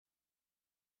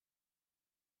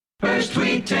First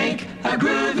we take a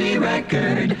groovy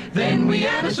record, then we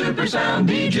add a super sound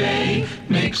DJ.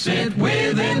 Mix it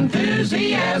with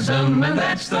enthusiasm, and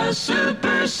that's the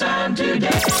super sound today.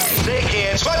 Hey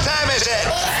kids, what time is it?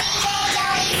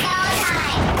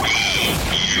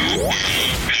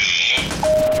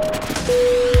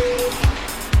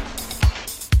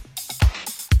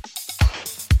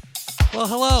 Well,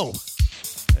 hello,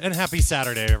 and happy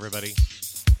Saturday, everybody.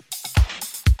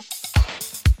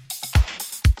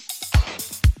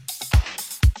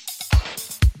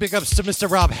 Big ups to Mr.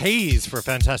 Rob Hayes for a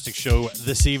fantastic show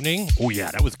this evening. Oh yeah,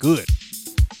 that was good.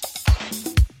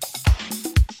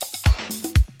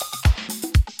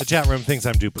 The chat room thinks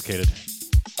I'm duplicated.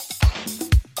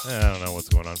 I don't know what's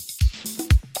going on.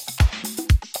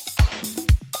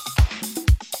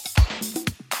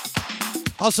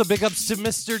 Also, big ups to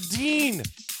Mr. Dean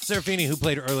Serafini, who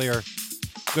played earlier.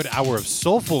 Good hour of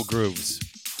soulful grooves.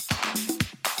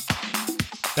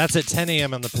 That's at 10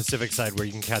 a.m. on the Pacific side where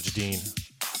you can catch Dean.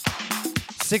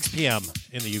 6 p.m.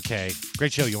 in the UK.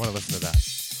 Great show. You want to listen to that.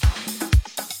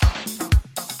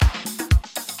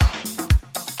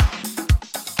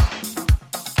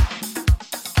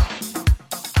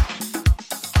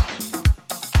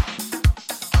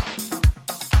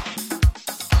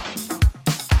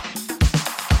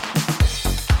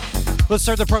 Let's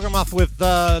start the program off with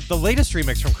the latest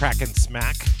remix from Crack and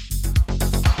Smack.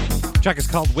 The track is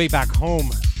called Way Back Home.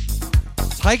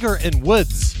 Tiger and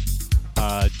Woods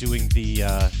doing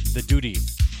the duty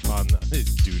on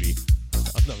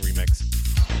the remix.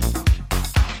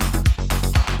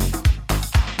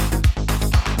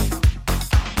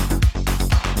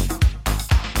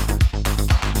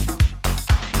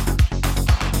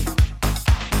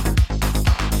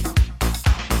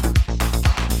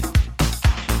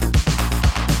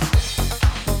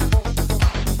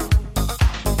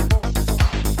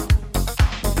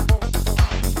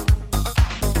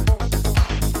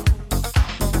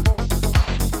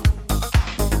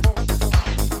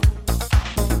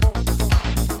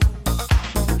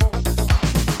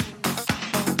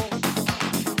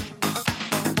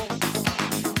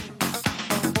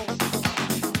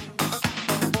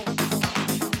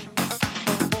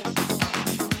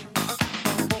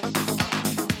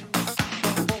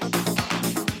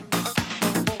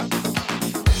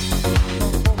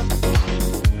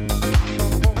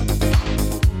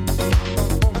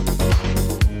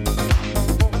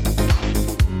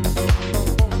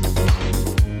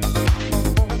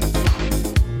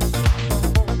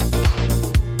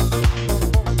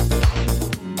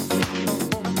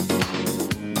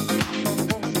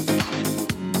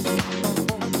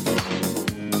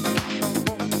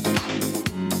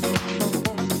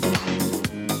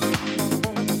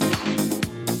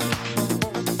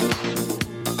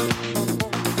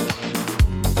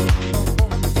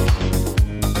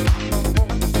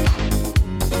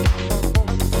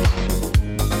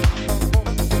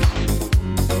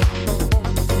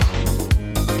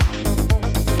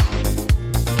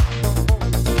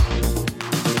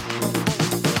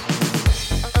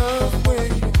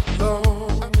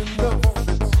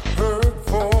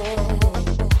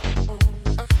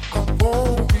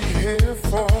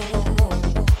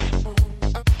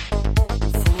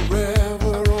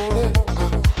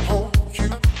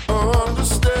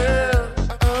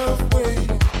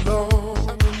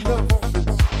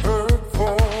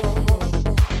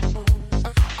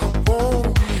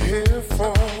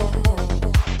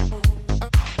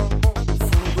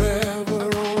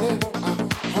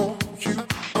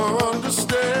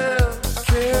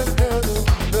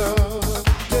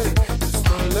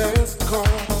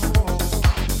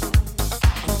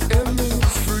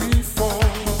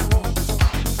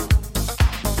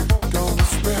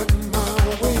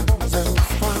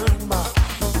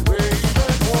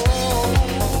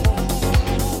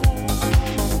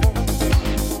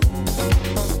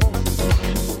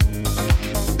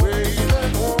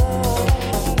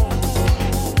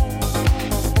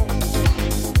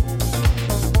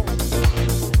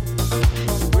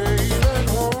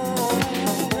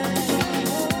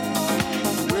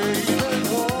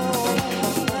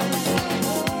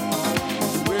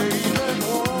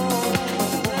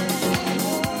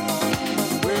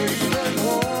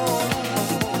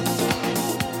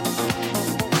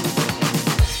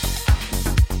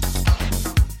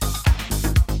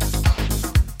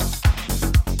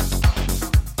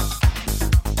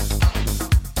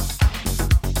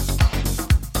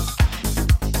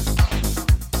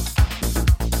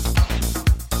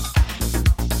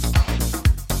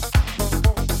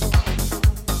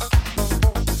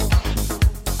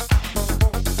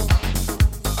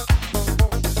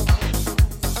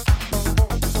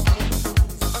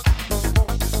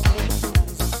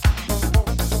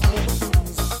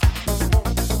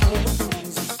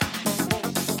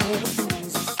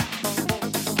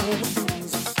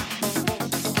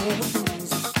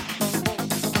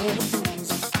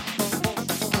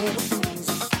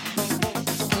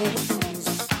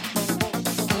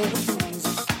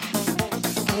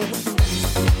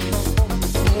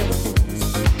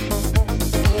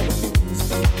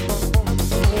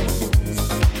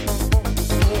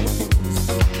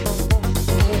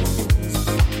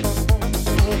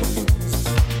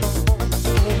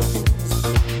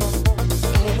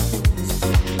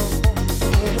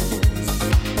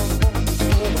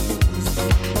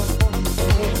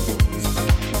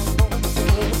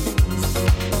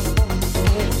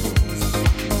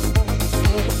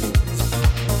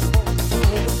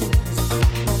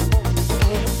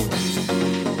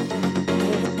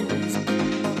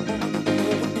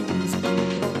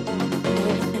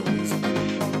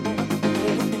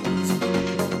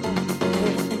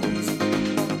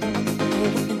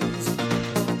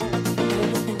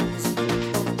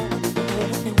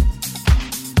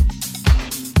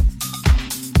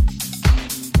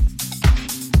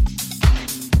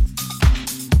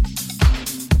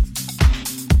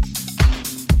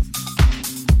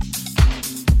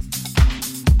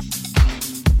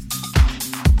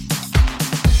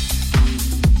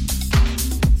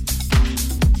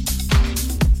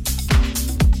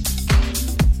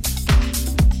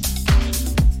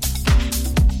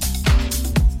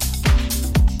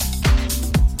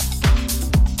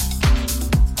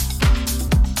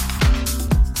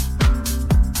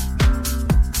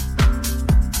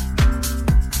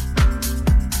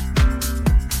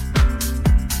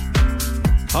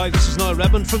 Hi, this is Niall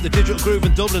Redmond from the Digital Groove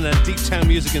in Dublin and Deep Town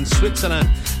Music in Switzerland,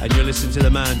 and you're listening to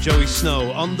the man Joey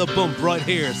Snow on the bump right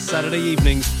here Saturday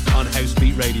evenings on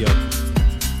Housebeat Radio.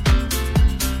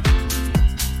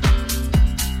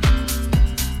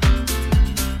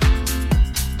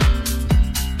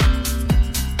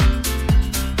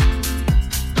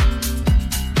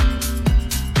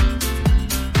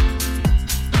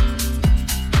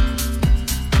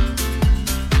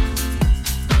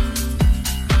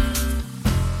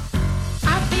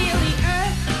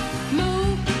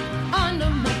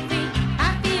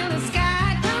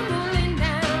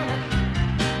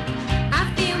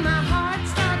 I feel my heart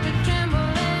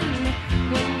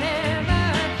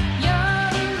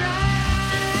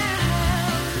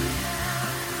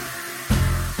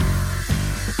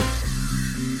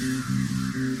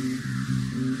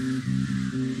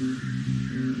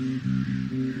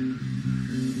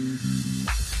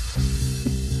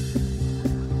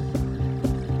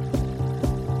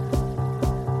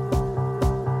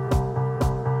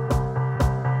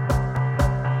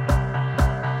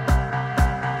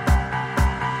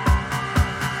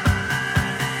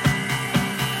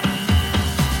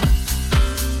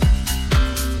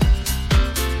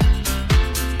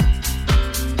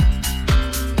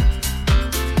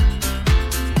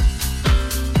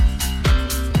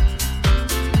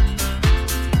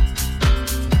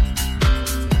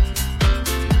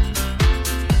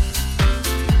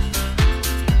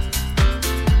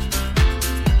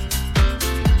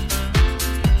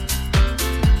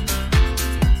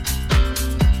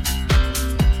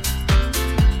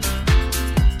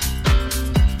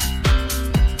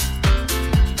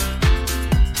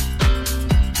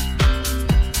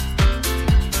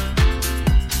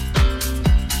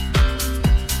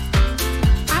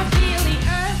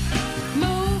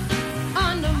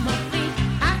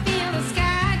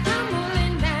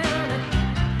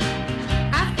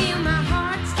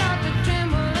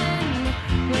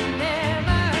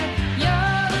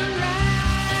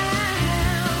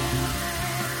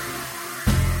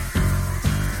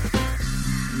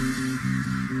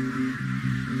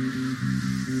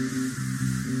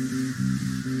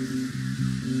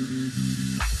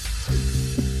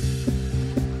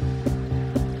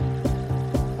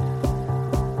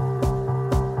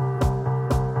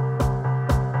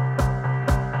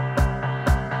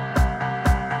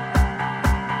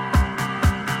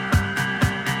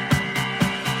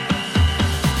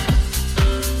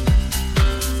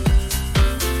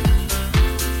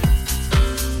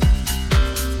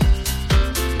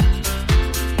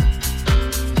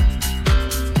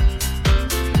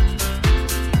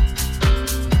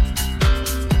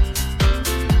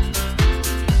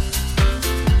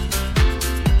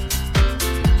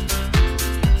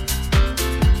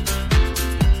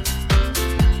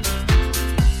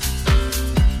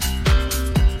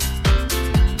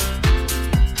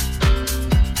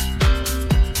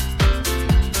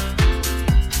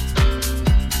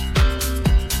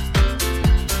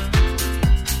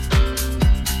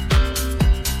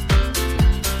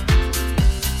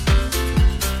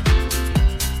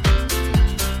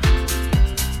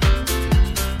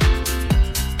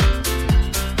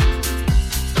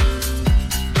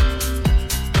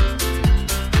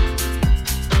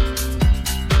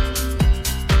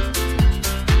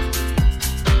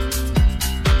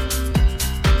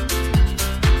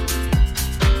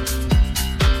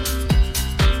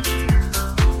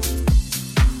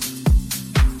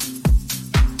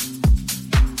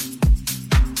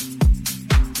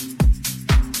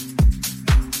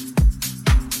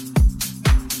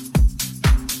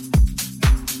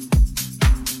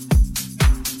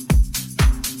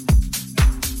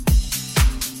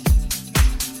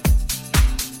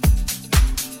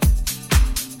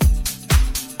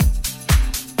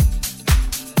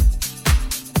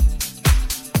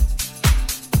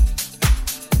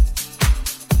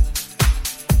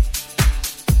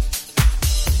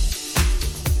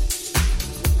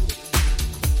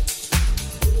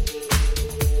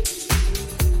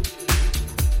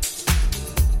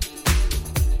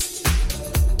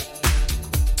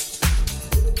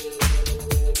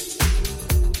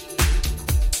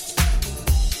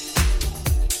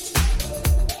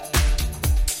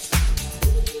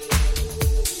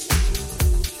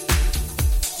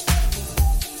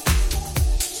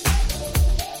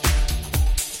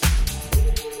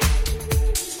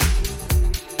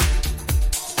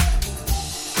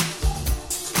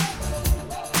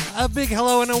a big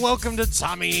hello and a welcome to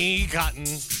Tommy Cotton.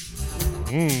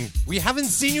 We haven't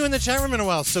seen you in the chat room in a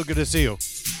while. So good to see you.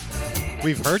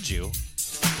 We've heard you.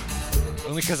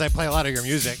 Only because I play a lot of your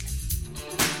music.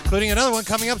 Including another one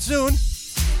coming up soon.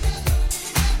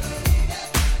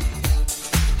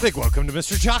 Big welcome to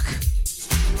Mr. Chuck.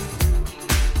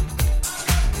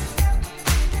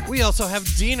 We also have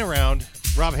Dean around.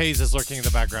 Rob Hayes is lurking in the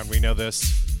background. We know this.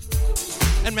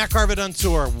 And Matt Garvett on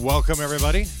tour. Welcome,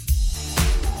 everybody.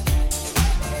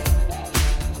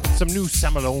 Some new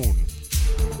Sam Malone.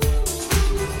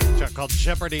 Track called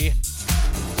Jeopardy.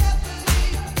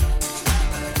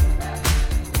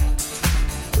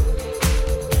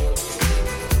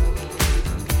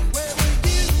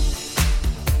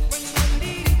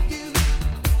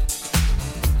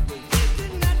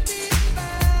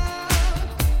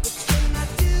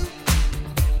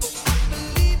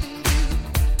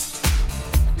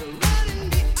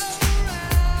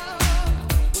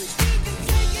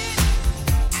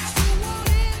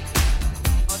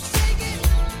 Take it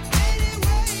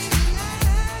anyway.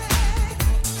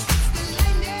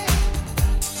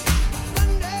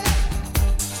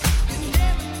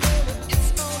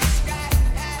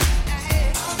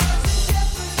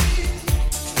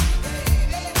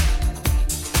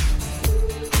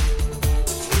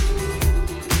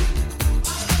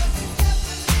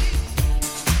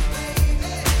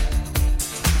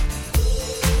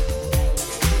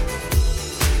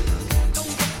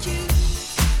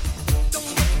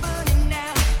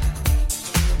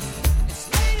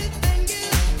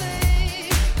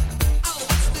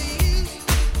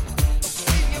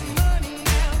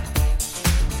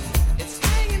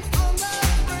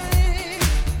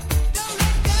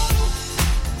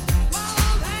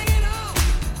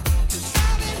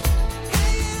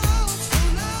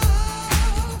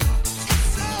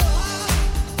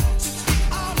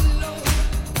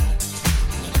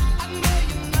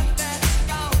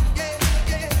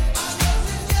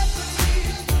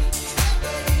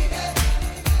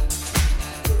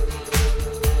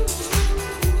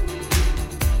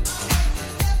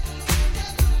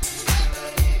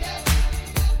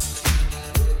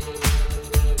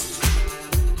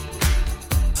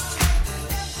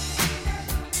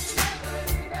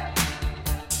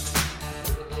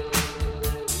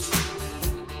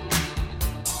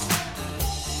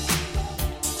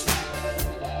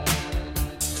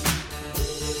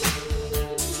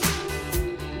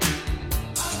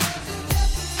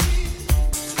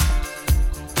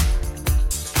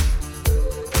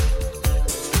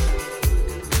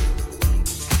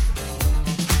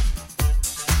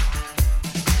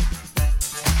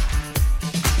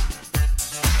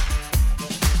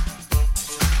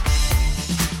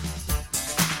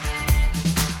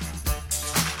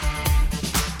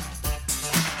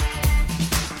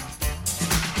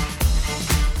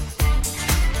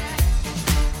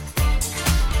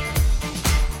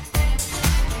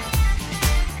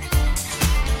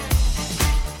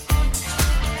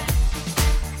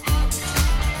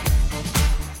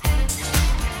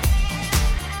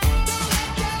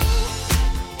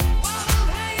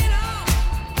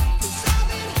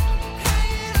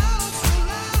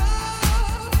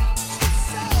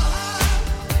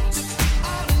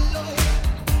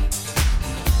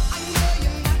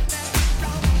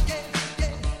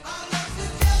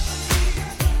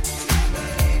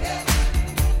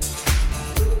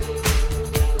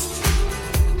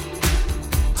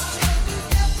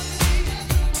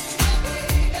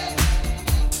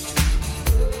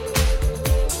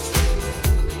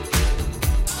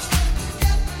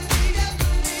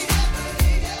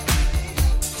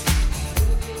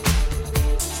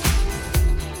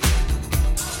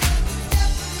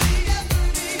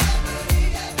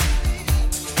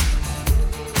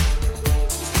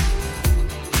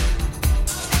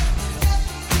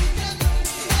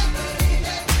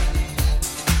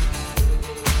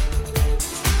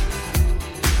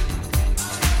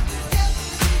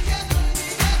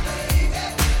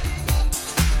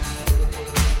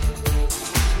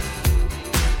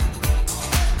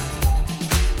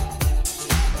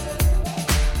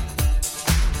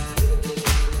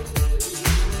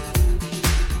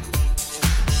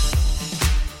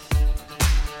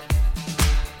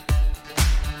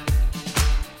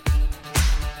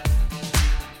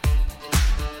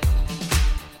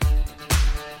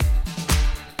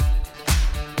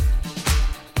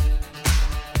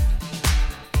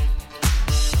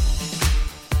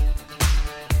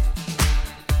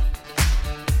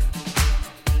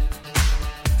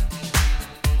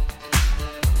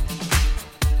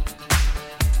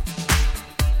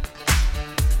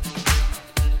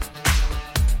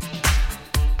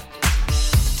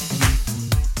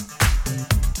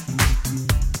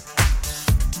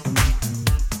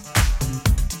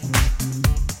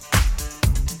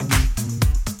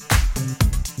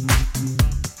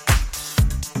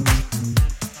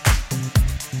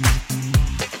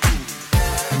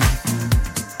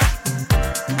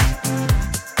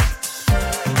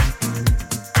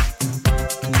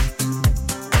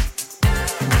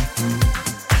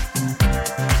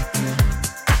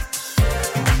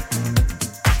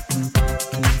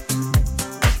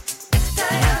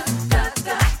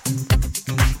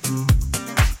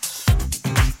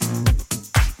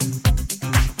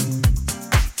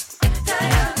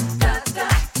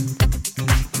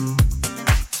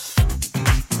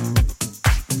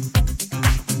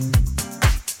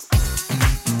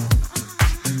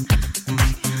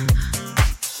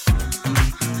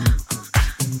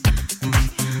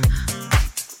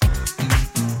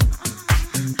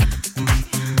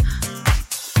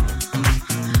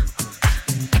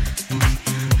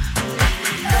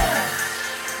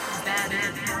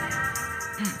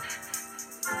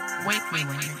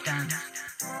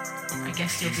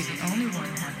 could be the only one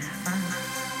having fun.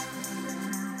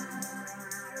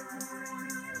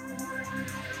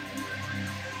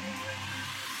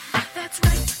 That's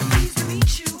right, pleased to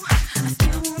meet you. I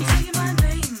still won't tell you my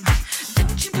name.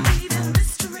 Don't you believe in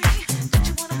mystery? Don't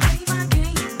you wanna play my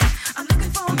game? I'm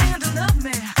looking for a man to love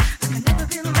me like I've never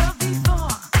been loved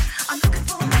before. I'm looking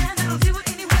for a man that'll do it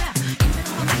anywhere, even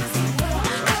on a fantasy world.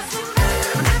 Trust me,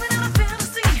 I'm living in a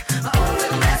fantasy, my own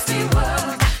little nasty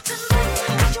world. Tonight,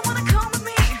 don't you wanna come with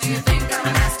me? Do you think I'm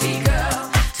a nasty girl?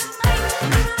 Tonight, I'm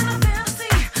living in a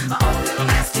fantasy, my own little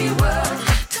nasty world.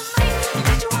 Tonight,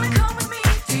 don't you wanna come with me?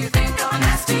 Do you think I'm a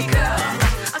nasty girl?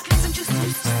 I guess I'm just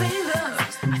used to sailors.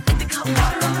 I think they got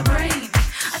water on the brain.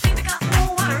 I think they got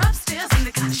more water upstairs and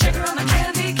they got sugar on the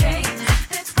candy cane.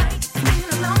 That's right, it's been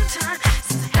a long time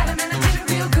since I had a man that did it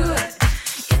real good.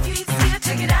 If you ain't scared,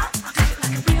 take it out. I'll do it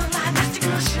like a real live nasty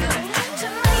girl should.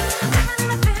 Tonight, I'm living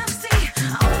in a fantasy,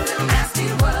 my own little nasty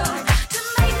world.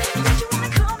 Tonight, don't you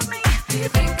wanna come with me? Do you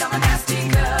think I'm a nasty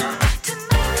girl?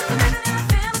 Tonight, I'm living in a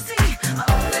fantasy, my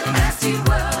own little nasty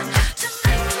world.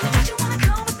 Tonight, don't you wanna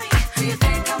come with me? Do you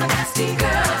think I'm a nasty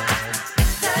girl?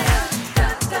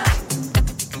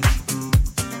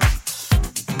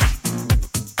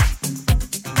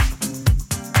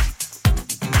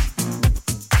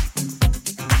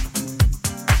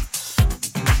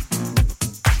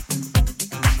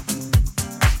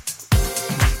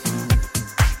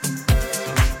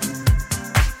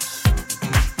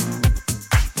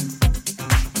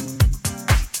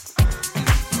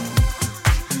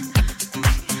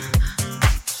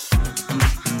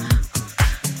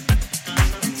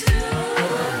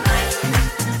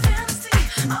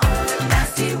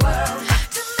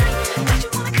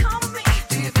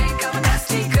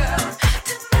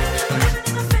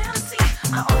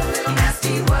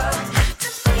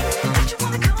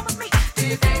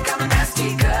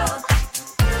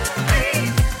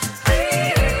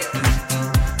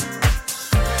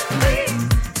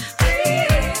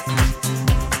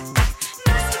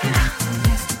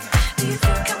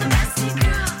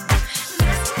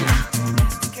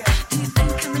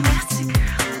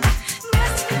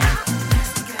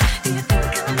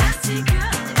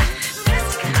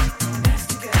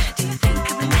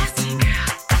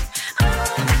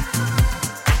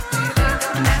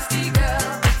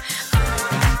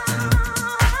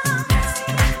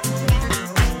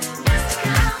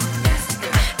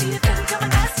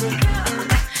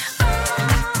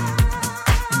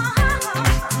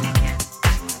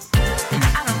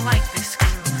 I don't like this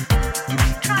groove.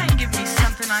 Try and give me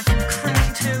something I can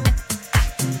cling to.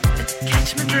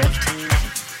 Catch my drift.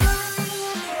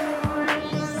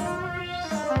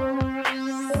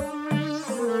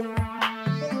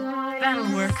 That'll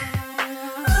work.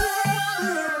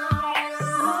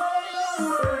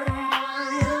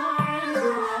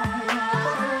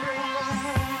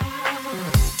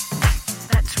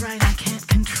 That's right, I can't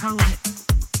control it.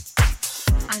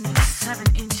 I need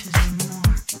 7 inches or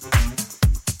more.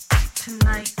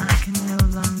 Tonight I can no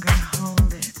longer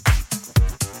hold it.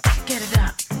 Get it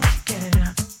up, get it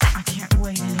up. I can't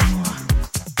wait anymore.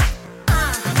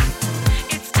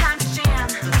 It's time to jam.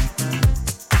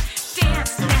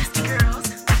 Dance, nasty girls.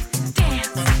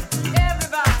 Dance.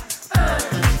 Everybody.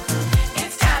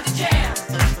 It's time to jam.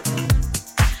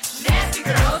 Nasty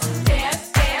girls.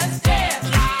 Dance, dance, dance.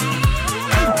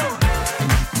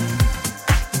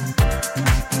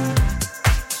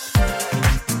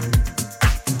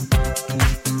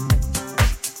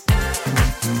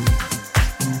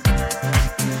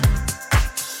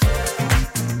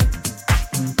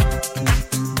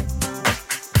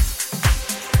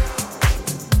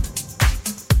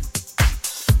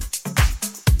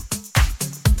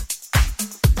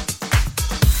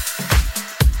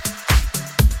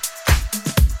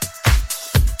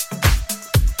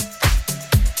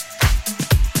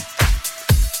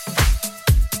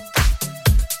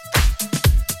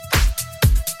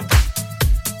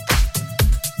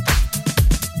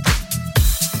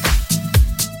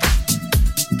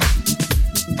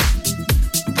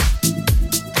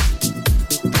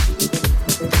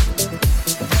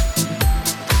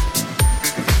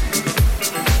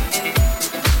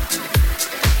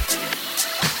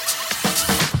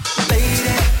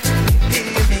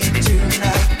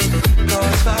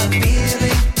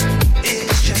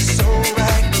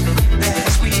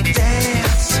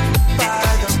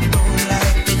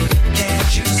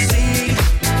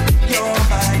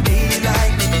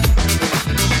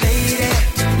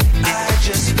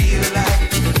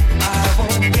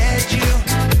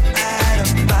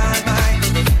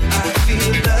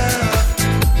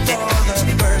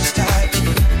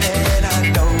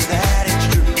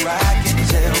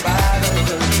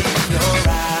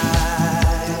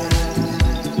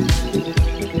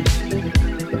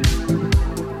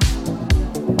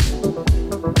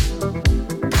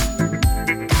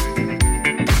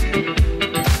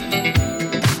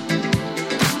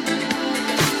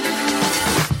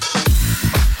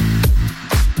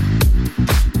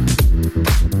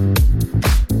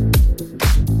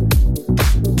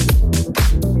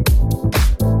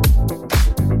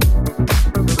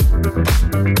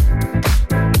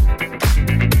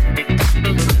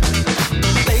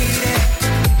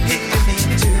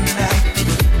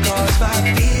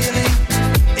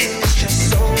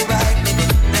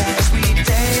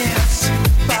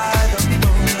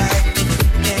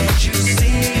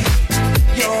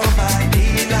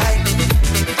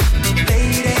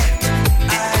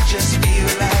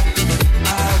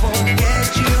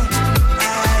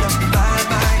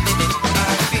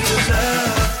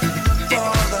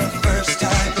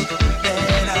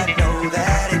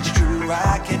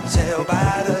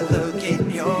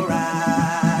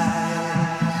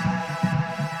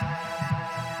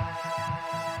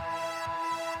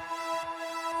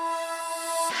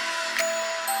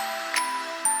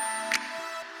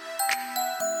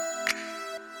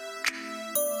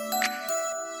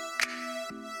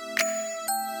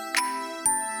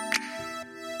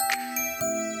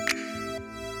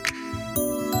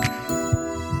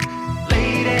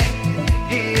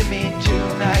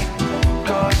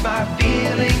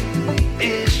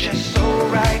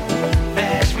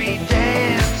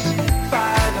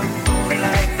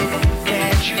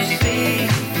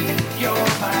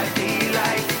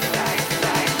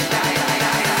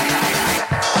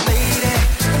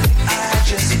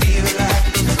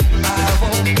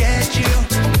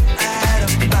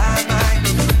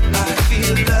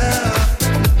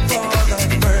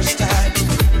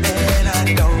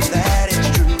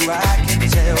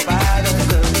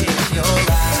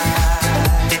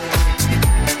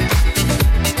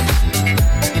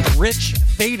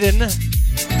 Faden.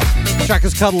 The track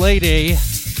is called Lady.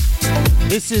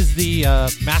 This is the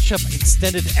mashup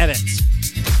extended edit.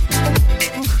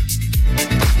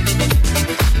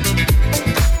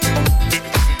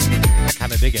 I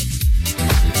kind of dig it.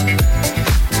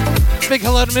 Big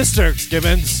hello to Mr.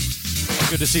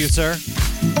 Gibbons. Good to see you, sir.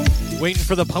 Waiting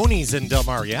for the ponies in Del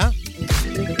Mar, yeah?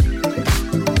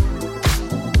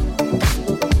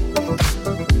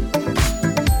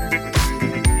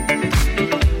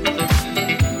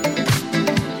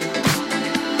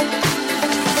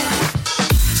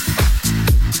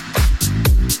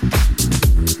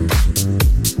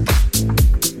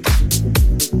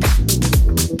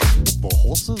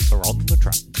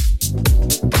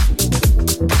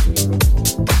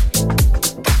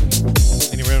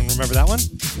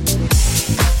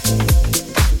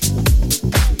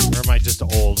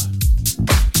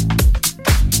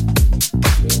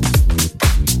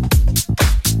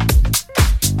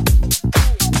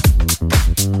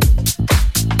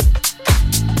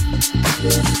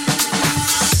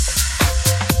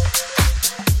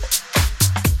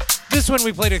 One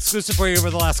we played exclusive for you over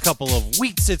the last couple of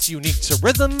weeks. It's unique to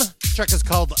rhythm. The track is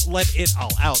called Let It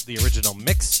All Out, the original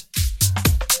mix.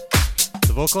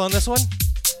 The vocal on this one?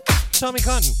 Tommy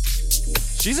Cotton.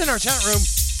 She's in our chat room.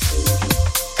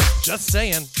 Just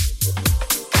saying.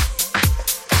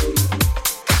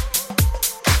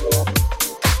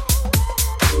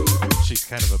 She's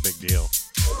kind of a big deal.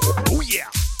 Oh yeah.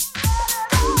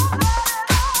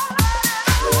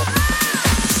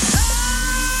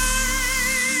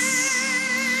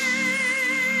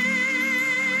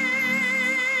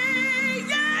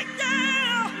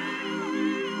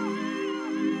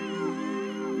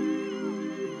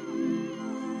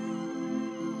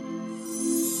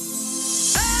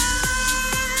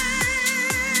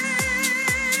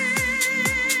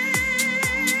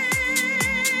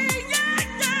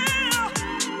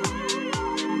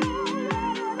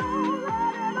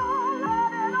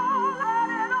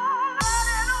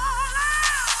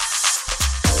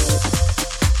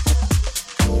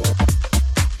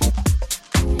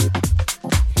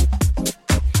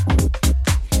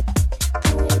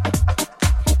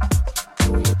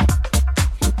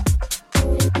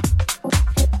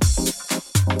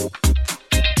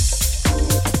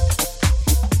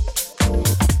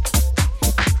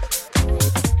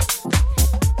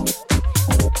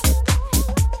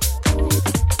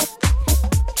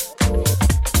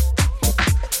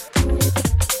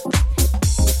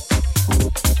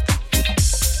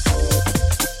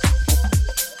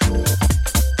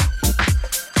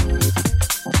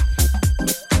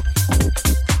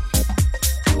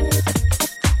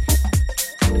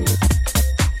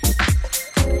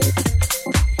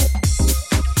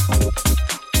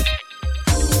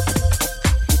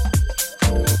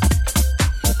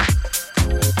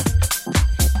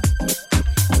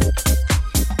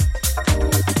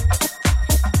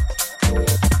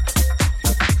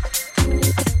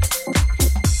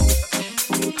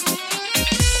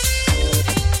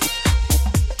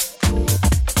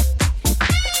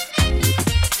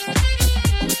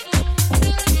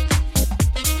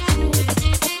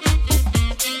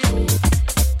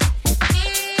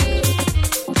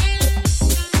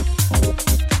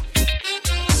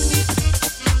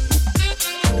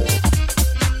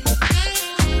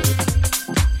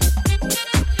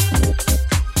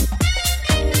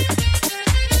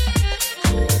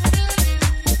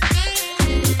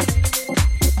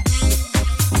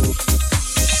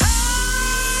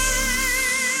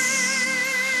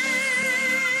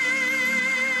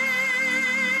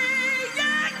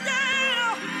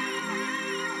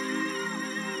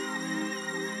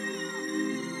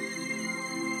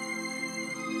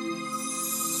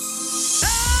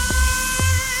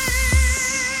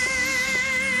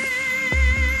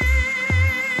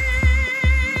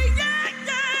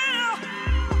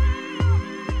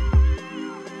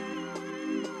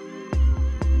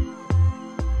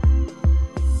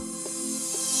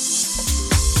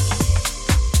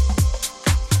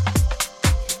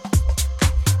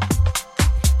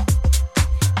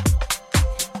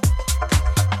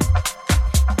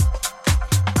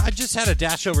 Had a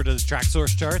dash over to the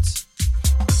Traxsource charts.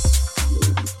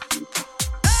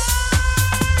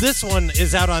 This one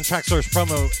is out on Traxsource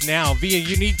promo now via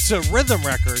Unique to Rhythm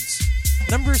Records.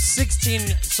 Number 16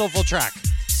 soulful track.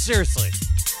 Seriously,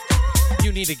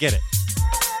 you need to get it.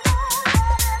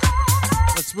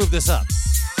 Let's move this up.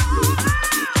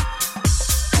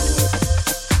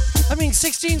 I mean,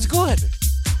 16's good.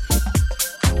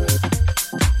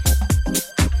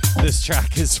 This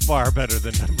track is far better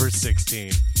than number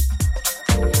 16.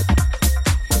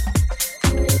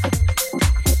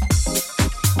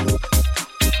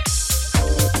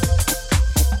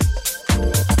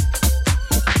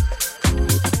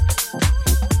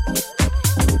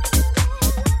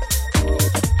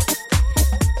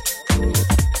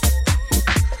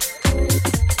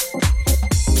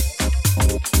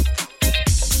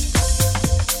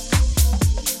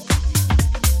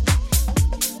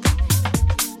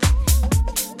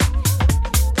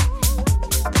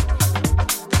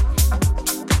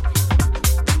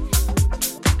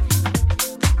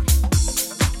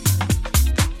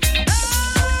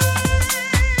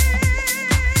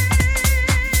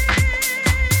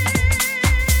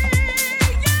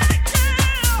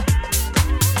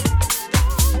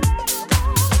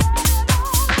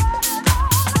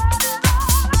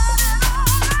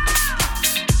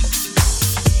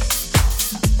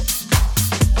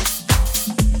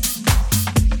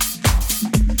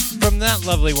 that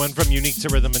lovely one from Unique to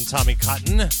Rhythm and Tommy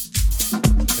Cotton.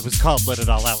 It was called Let It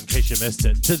All Out, in case you missed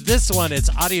it. To this one, it's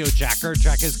Audio Jacker.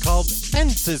 Track is called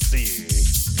Fantasy.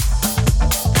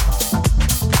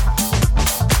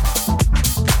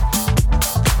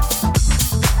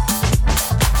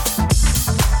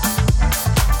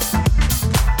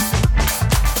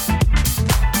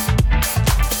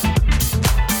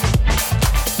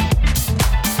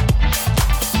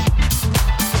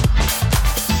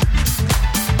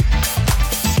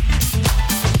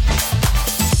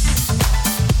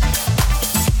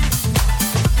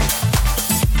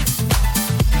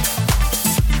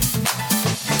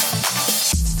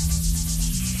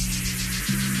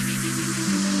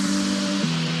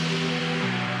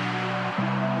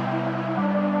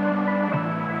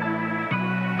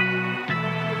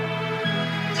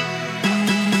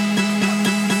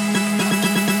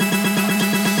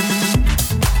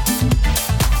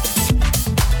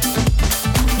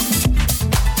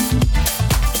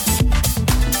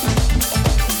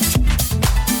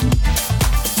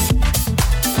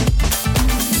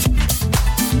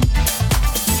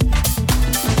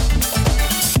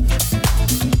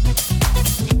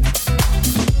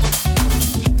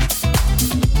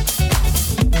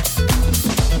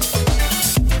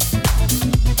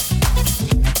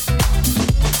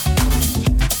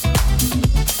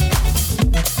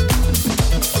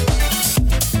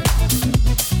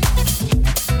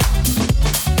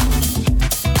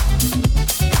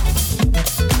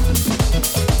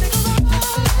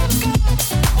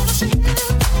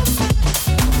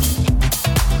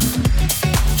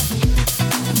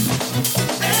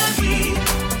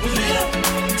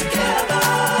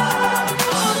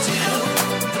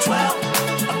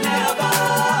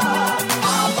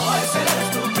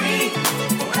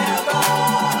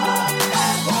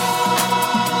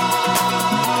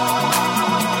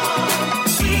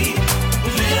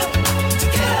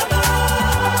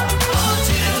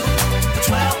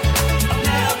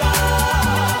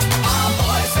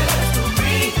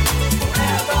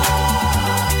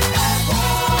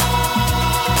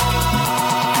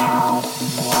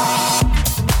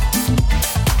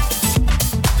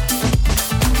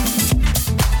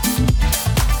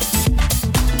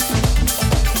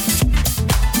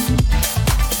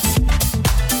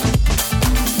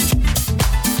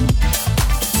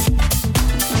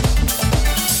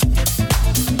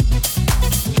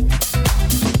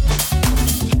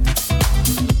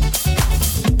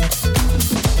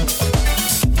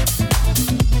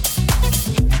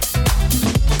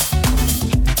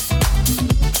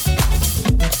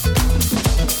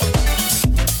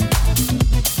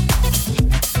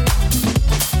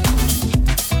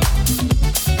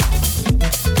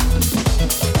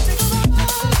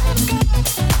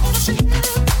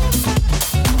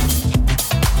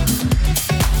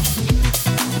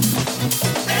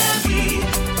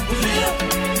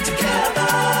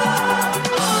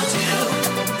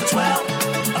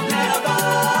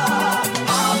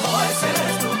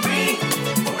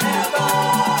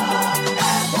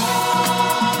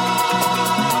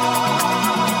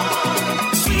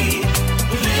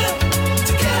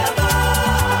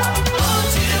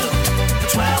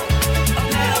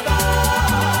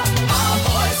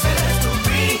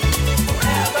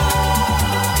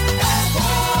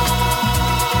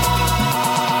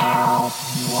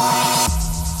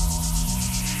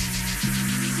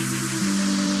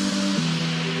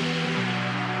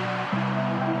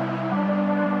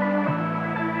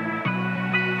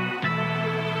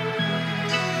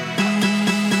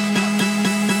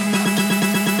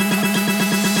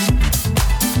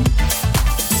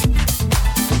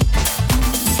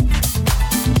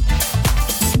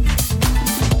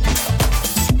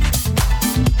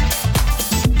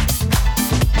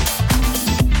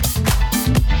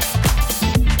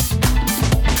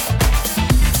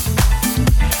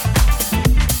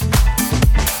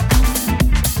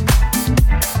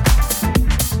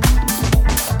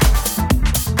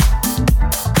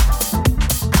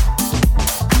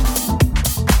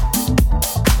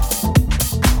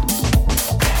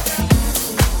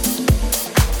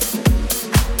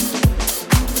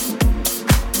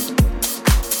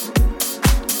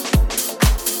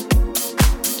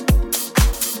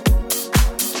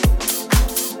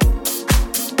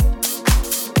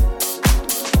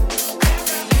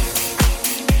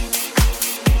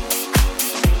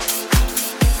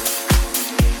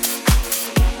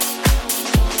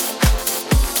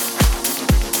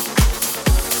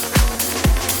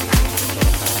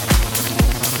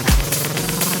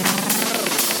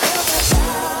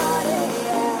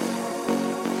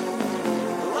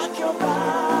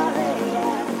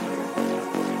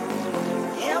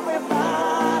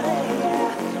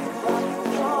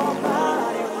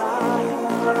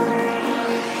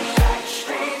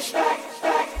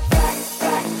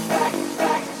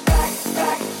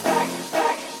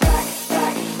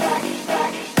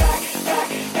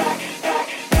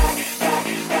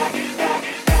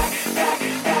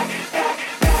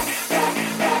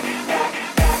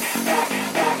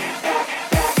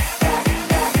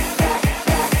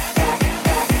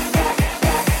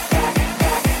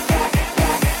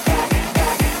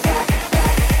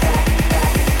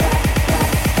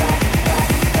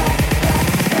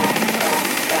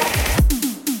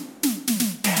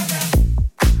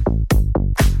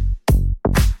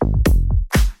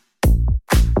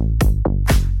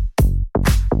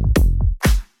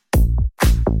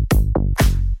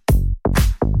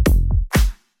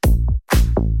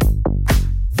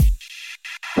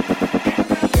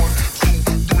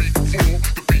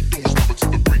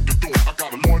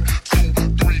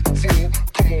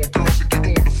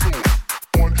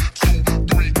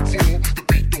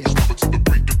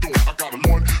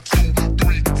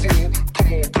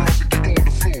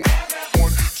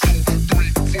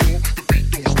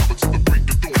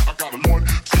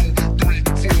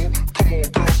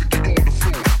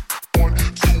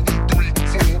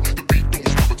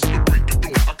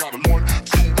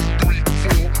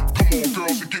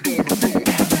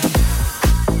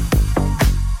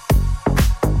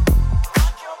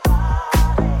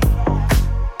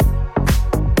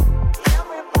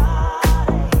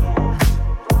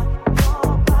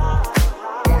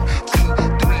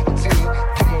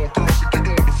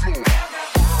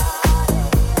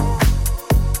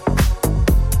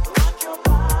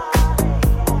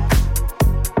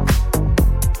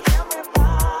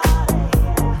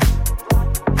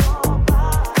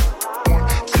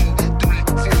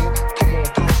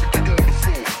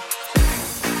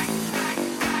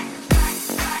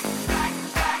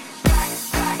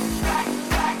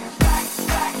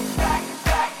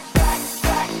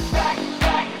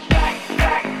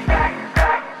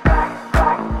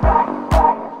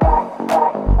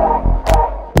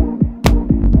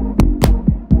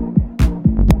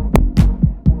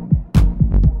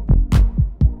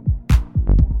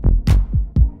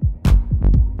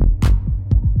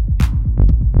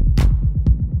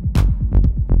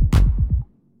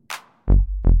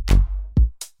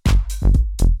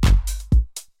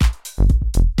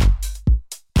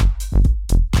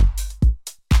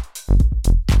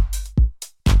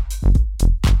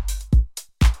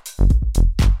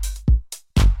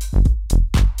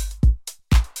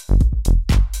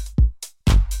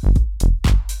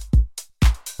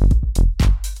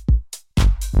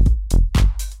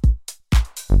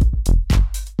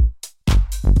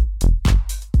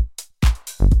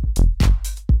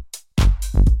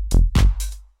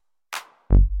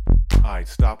 right,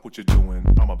 stop what you're doing.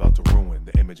 I'm about to ruin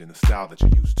the image and the style that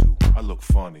you're used to. I look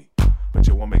funny, but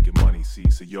yo, I'm making money, see?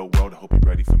 So yo, world, I hope you're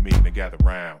ready for me. Now gather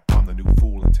round. I'm the new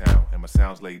fool in town, and my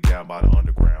sound's laid down by the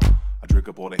underground. I drink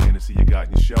up all the Hennessy you got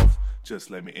in your shelf. Just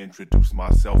let me introduce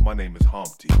myself. My name is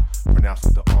Humpty, pronounced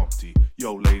with the umpty.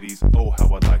 Yo, ladies, oh, how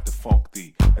I like the funk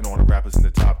thee. And all the rappers in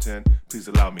the top 10, please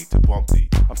allow me to bump thee.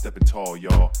 I'm stepping tall,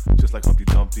 y'all, just like Humpty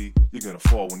Dumpty. You're gonna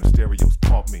fall when the stereos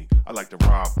pump me. I like to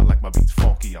rhyme, I like my beats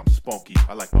funky. I'm spunky,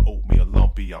 I like my oatmeal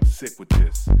lumpy. I'm sick with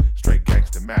this, straight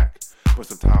gangster Mac. But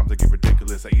sometimes I get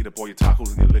ridiculous. I eat up all your tacos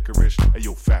and your licorice. Hey,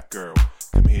 yo, fat girl,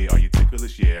 come here, are you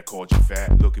ticklish? Yeah, I called you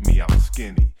fat. Look at me, I'm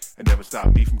skinny. And never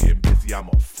stop me from getting busy, I'm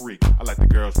a freak. I like the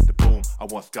girls with the boom. I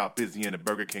once got busy in a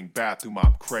Burger King bathroom,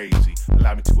 I'm crazy.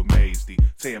 Allow me to amaze thee.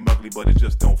 Say I'm ugly, but it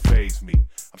just don't faze me.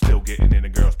 I'm still getting in the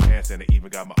girls' pants, and I even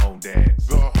got my own dance.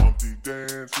 The Humpty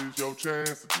dance is your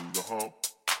chance to do the hump.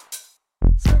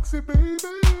 Sexy baby.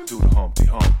 Do the Humpty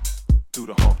hump. Do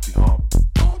the Humpty hump.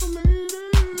 All the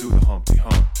ladies. Do the Humpty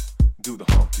hump. Do the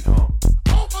Humpty hump.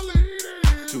 All the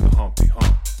ladies. Do the Humpty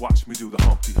hump. Watch me do the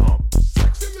Humpty hump.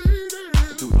 Sexy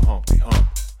ladies. Do the Humpty hump.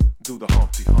 Do the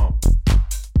Humpty hump.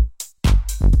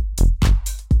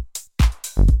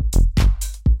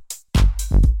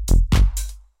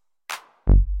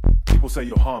 People say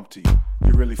you're Humpty,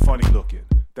 you're really funny looking.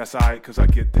 That's alright, cause I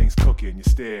get things cooking. You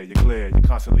stare, you glare, you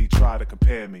constantly try to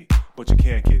compare me, but you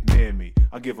can't get near me.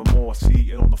 I give them more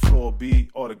C and on the floor B,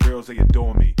 all the girls they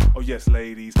adore me. Oh yes,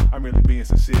 ladies, I'm really being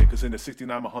sincere, cause in the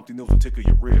 69 my Humpty nose will tickle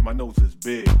your rib. My nose is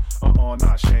big,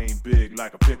 not Shane, big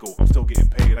like a pickle. I'm still getting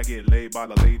paid, I get laid by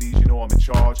the ladies, you know I'm in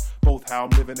charge. Both how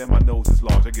I'm living and my nose is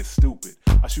large, I get stupid.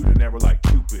 I shoot an arrow like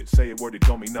Cupid, say a word that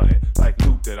don't mean nothing. Like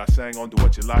Luke that I sang on Do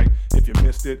What You Like. If you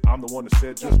missed it, I'm the one that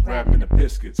said just grab me the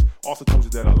biscuits. Also told you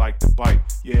that I like to bite.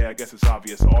 Yeah, I guess it's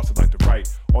obvious, I also like to write.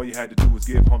 All you had to do was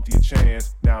give Humpty a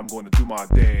chance. Now I'm going to do my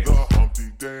dance. The Humpty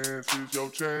dance is your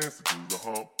chance to do the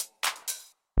hump.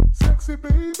 Sexy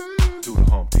baby. Do the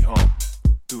Humpty hump.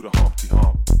 Do the Humpty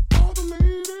hump. All the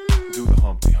ladies. Do the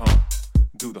Humpty hump.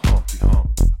 Do the Humpty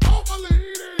hump. All the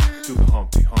ladies. Do the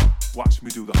Humpty hump. Watch me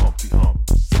do the Humpty hump.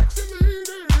 Sexy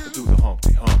ladies. Do the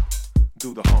Humpty hump.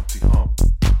 Do the Humpty hump.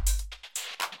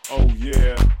 Oh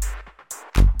yeah,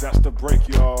 that's the break,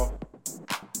 y'all.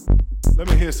 Let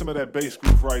me hear some of that bass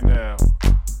groove right now.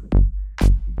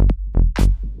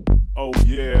 Oh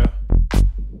yeah.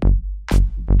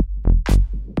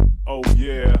 Oh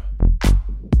yeah.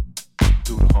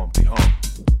 Do the Humpty hump.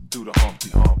 Do the Humpty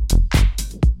hump.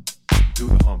 Do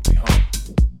the Humpty hump.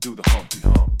 Do the Humpty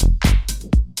hump.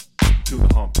 Do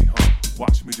the Humpty hump.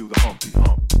 Watch me do the Humpty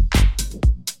hump.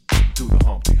 Do the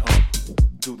Humpty hump.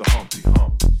 Do the Humpty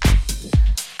hump.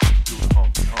 Do the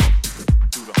Humpty hump.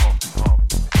 Do the Humpty hump.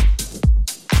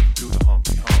 Do the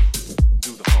Humpty hump.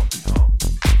 Do the Humpty hump.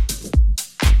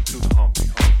 Do the Humpty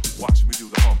hump. Watch me do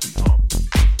the Humpty hump.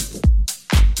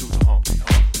 Do the Humpty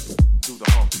hump. Do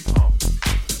the Humpty hump.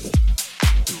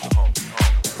 Do the Humpty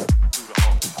hump. Do the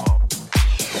Humpty hump.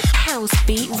 House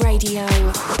Beat Radio.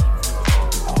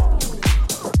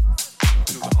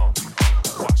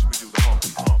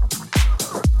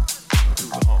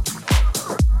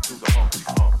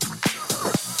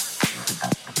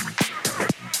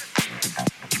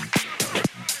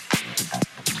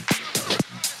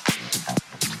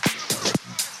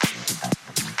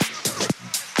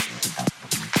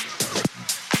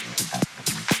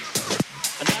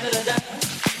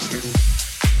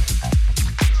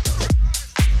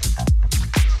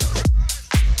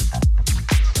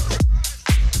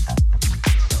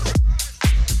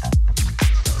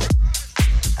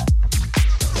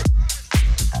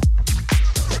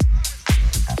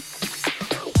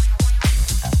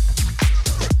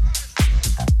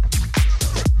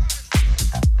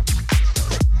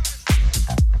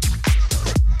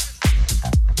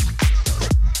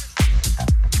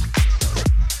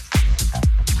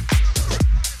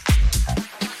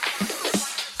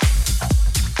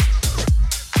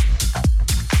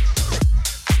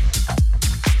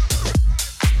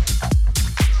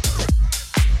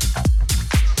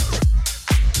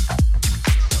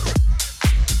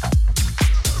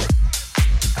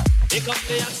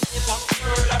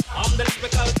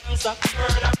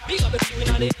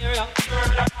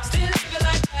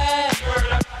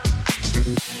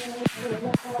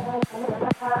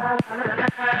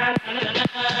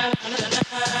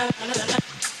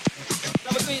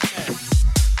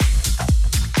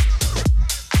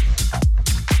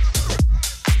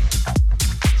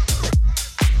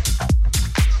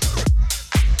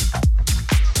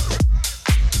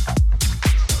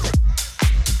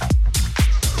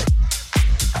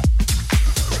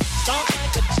 Sound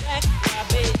like a jack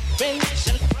rabbit, bring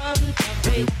from the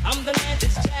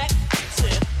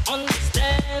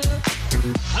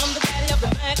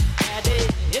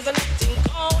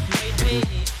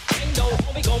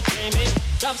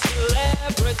top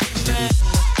celebrity man.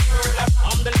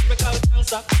 I'm the lyrical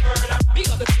gangster. Big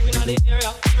up the crew in the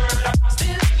area. Still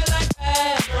living like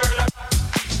that.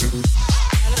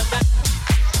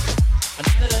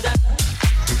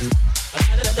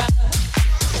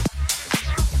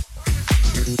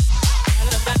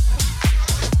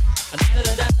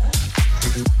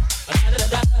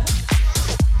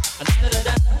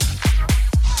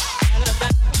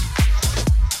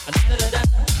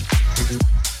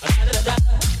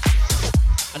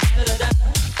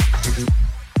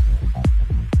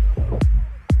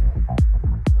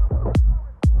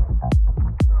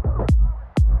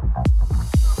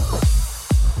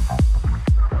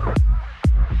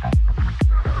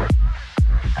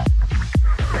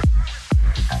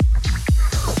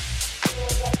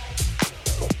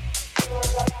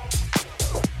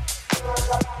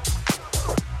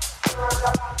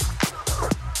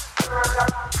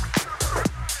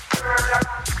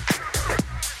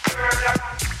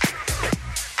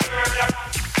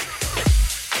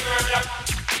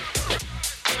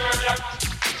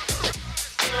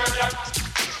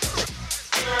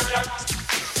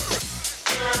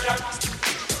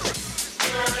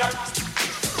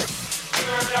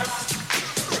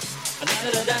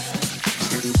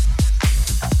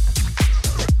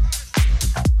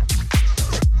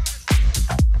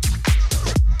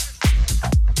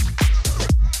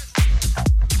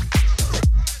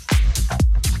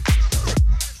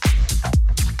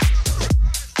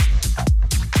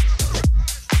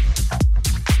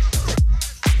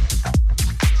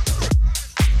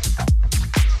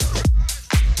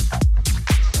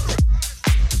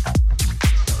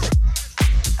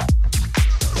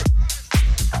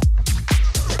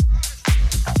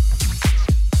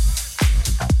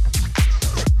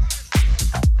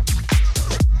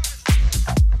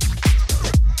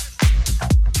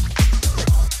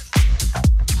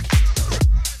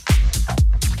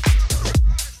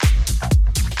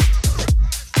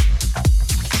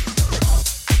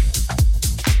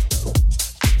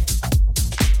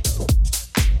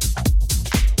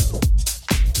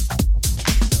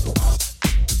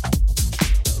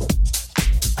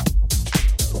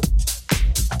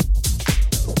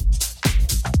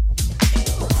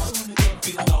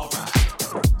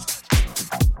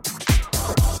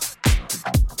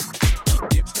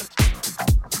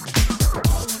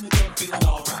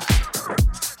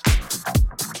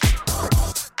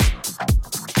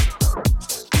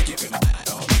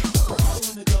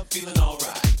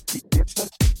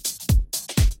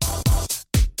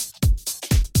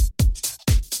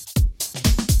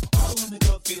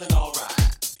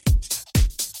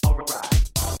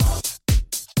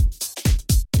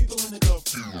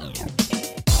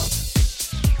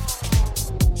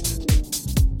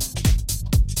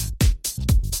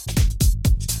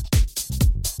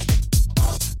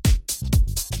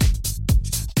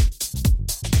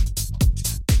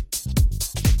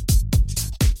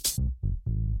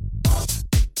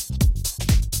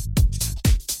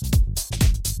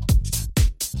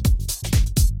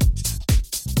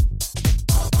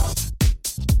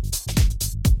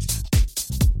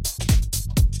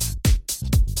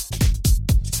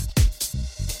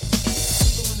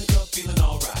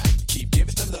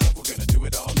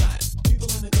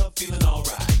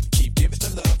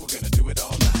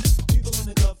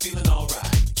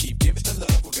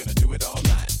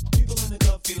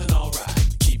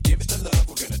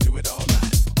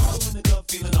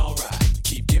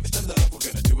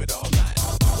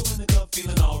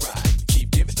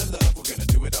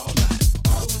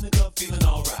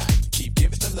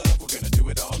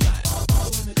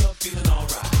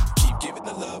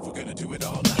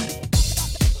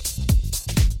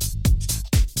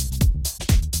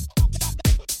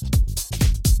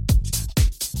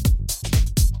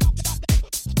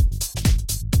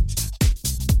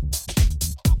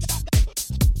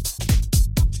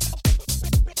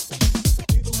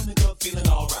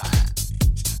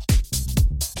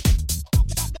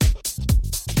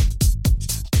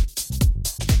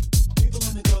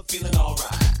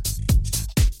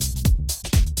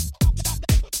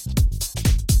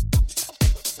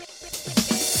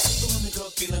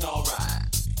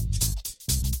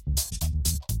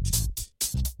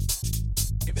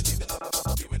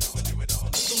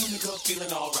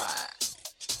 feeling alright.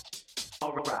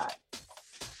 Alright.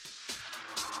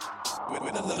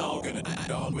 We're all gonna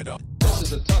add on with all. This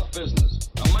is a tough business,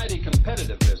 a mighty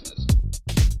competitive business.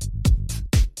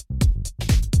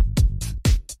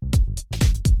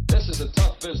 This is a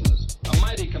tough business, a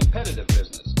mighty competitive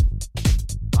business.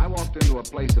 I walked into a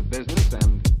place of business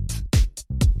and...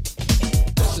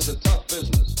 This is a tough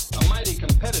business, a mighty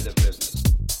competitive business.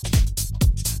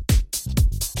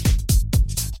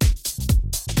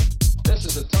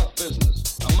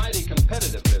 business, a mighty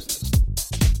competitive business.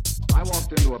 I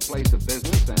walked into a place of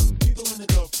business and People in the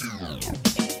club.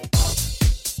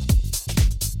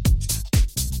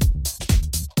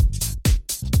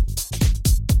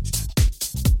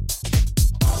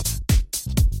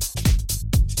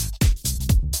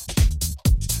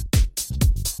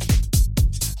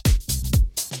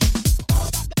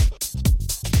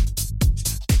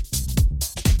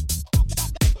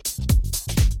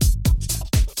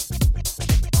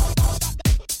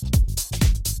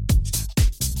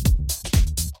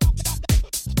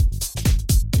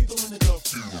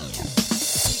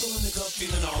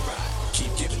 Feeling alright.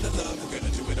 Keep giving the love, we're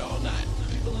gonna do it all night.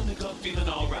 People in the club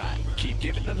feeling alright. Keep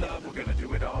giving the love, we're gonna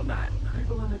do it all night.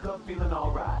 People in the club feeling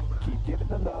alright. Keep giving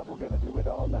the love, we're gonna do it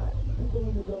all night. People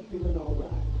in the club feeling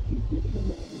alright. Keep giving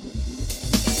the love, we're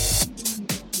gonna do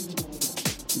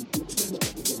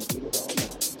it all night.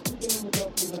 People in the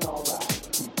club feeling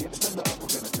alright. Keep giving the love, we're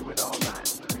gonna do it all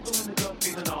night. People in the club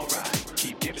feeling alright.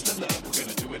 Keep giving the love, we're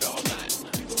gonna do it all night.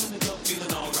 People in the club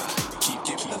feeling alright. Keep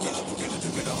giving the love, we're gonna do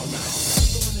it all night.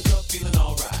 Feeling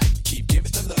alright. Keep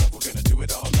giving the love, we're gonna do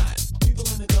it all night. People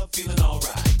in the club feeling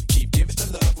alright. Keep giving the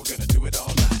love, we're gonna do it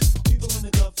all night. People in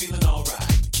the club feeling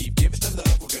alright. Keep giving the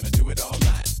love, we're gonna do it all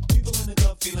night. People in the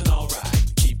club feeling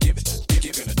alright. Keep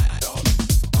giving it all.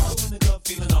 People in the club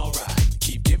feeling alright.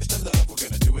 Keep giving the love, we're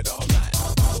gonna do it all night.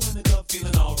 People in the club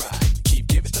feeling alright. Keep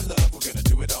giving the love, we're gonna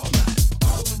do it all night.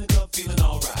 People in the club feeling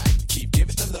alright. Keep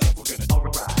giving the love, we're gonna alright.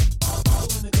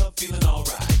 People in the club feeling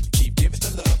alright. Keep giving the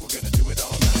love, we're gonna do it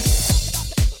all night. Feeling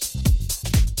alright.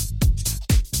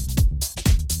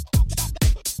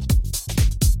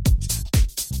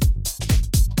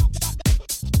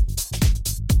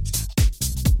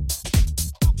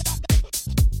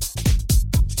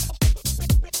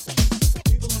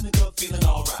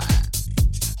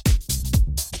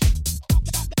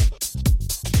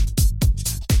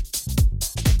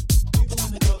 People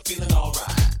in the club feeling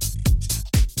alright. With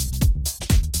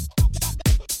the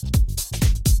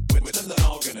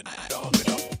love, all gonna all it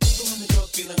up. People in the club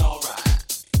feeling alright.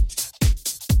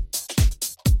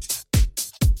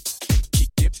 Keep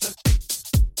the people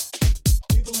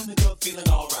in the club feeling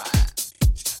alright.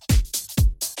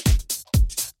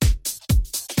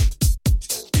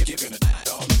 You're gonna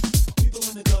all people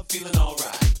in the club feeling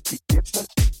alright.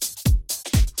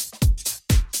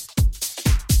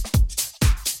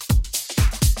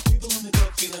 People in the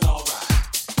club feeling alright.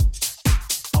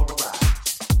 Alright.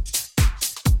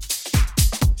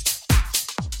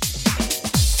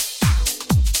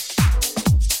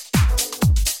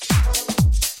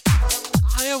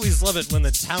 I always love it when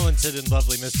the talented and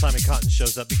lovely Miss Tommy Cotton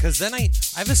shows up, because then I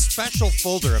have a special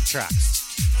folder of tracks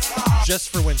just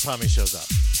for when Tommy shows up.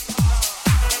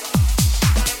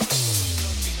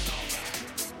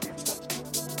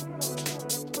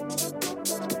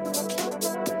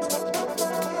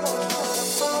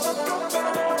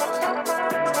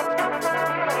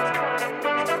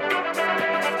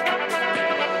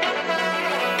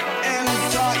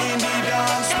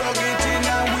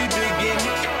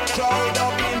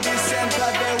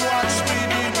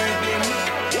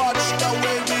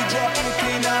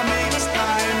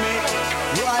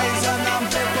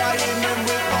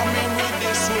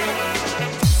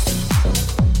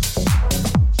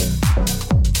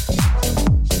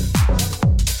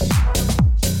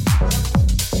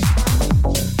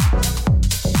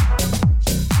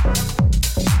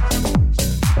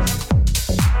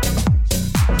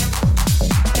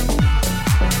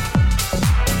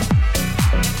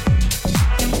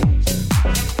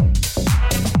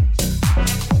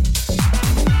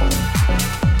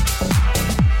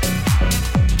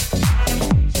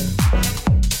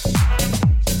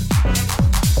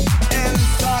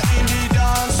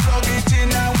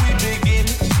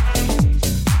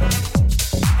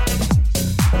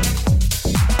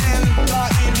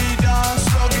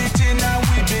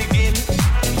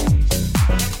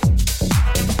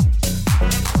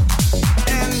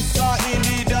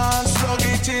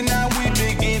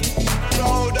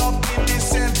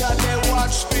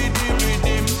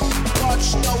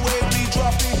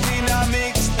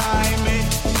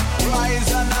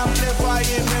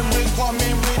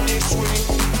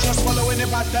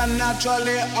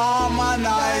 Naturally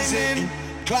harmonizing,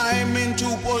 climb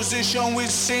into position, we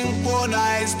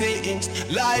synchronize things.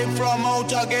 Live from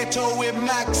outer ghetto, we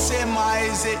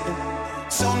maximize it.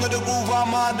 Sound of the groove,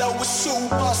 Armada, we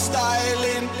super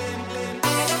styling.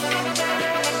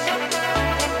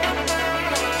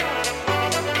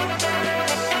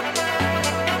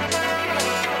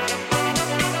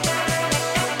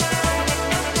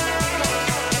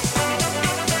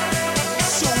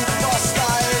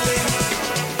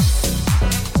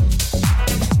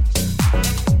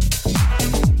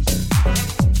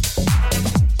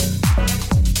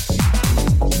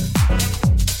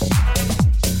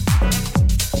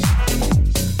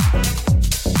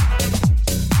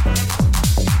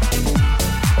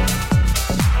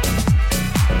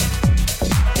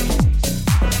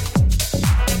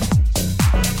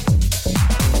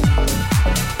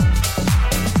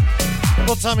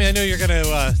 Tommy, I know you're going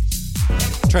to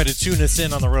try to tune us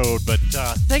in on the road, but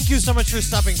thank you so much for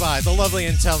stopping by. The lovely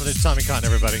and talented Tommy Khan,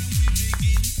 everybody.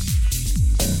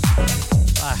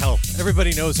 Hell,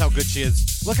 everybody knows how good she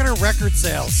is. Look at her record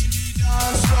sales.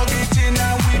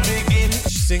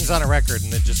 She sings on a record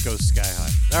and it just goes sky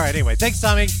high. All right, anyway, thanks,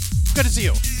 Tommy. Good to see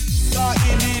you.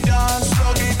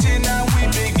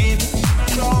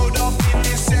 Crowd up in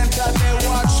the center, they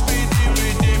watch me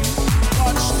with him.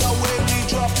 Watch the way we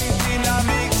drop it in a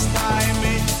mix time.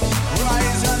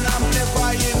 Rise and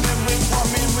amplifying when we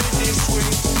coming with this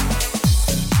swing.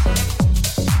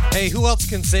 Hey, who else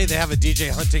can say they have a DJ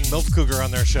hunting MILF Cougar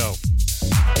on their show?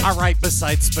 All right,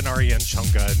 besides Spinaria and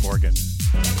Chunga and Morgan.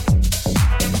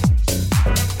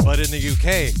 But in the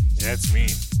UK, yeah, it's me.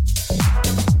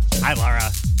 Hi,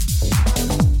 Laura.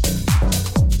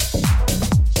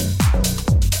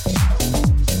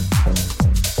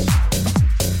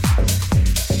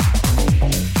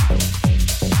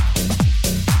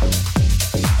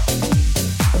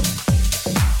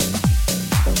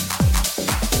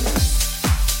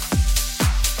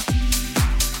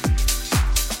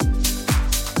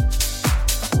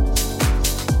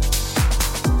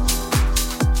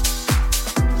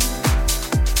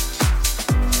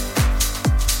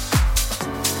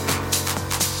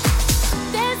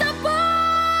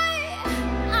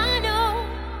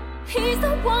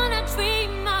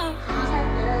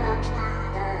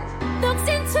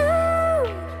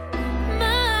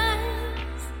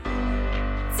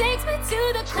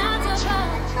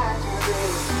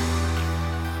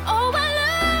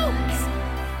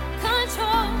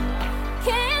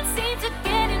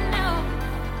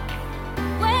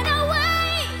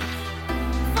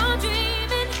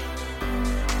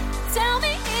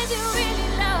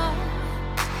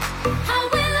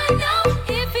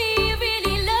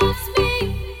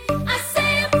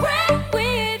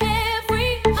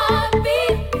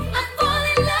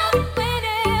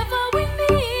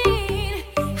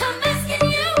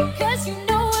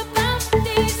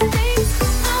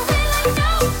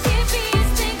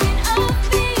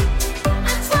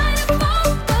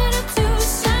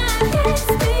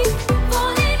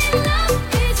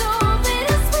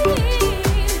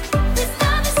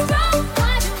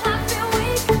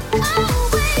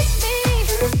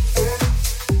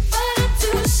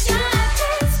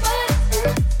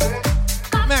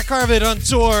 Carvid on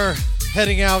tour,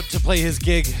 heading out to play his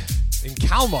gig in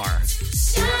Kalmar.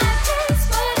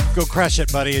 Go crush it,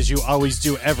 buddy, as you always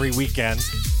do every weekend.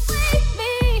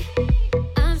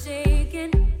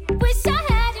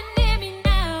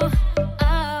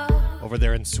 Over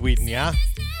there in Sweden, yeah?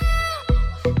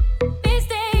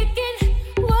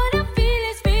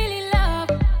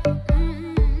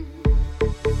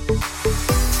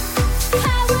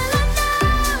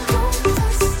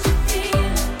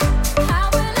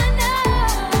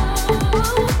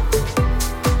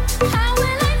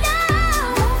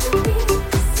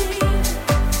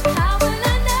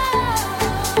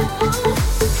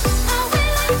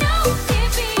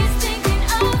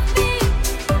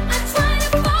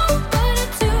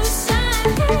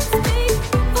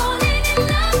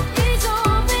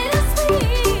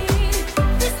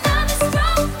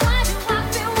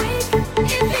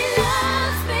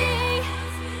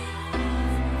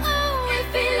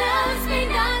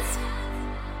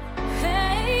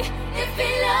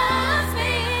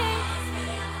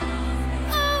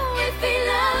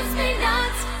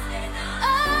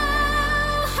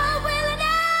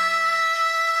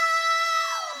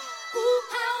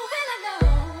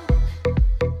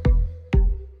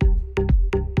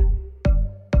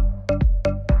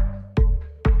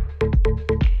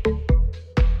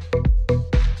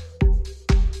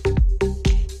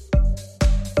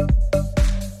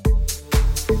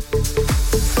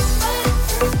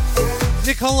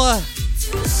 Nicola,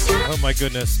 oh my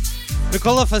goodness,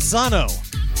 Nicola Fasano,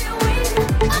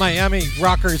 Miami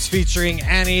Rockers featuring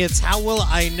Annie. It's How Will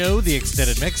I Know, the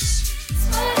extended mix.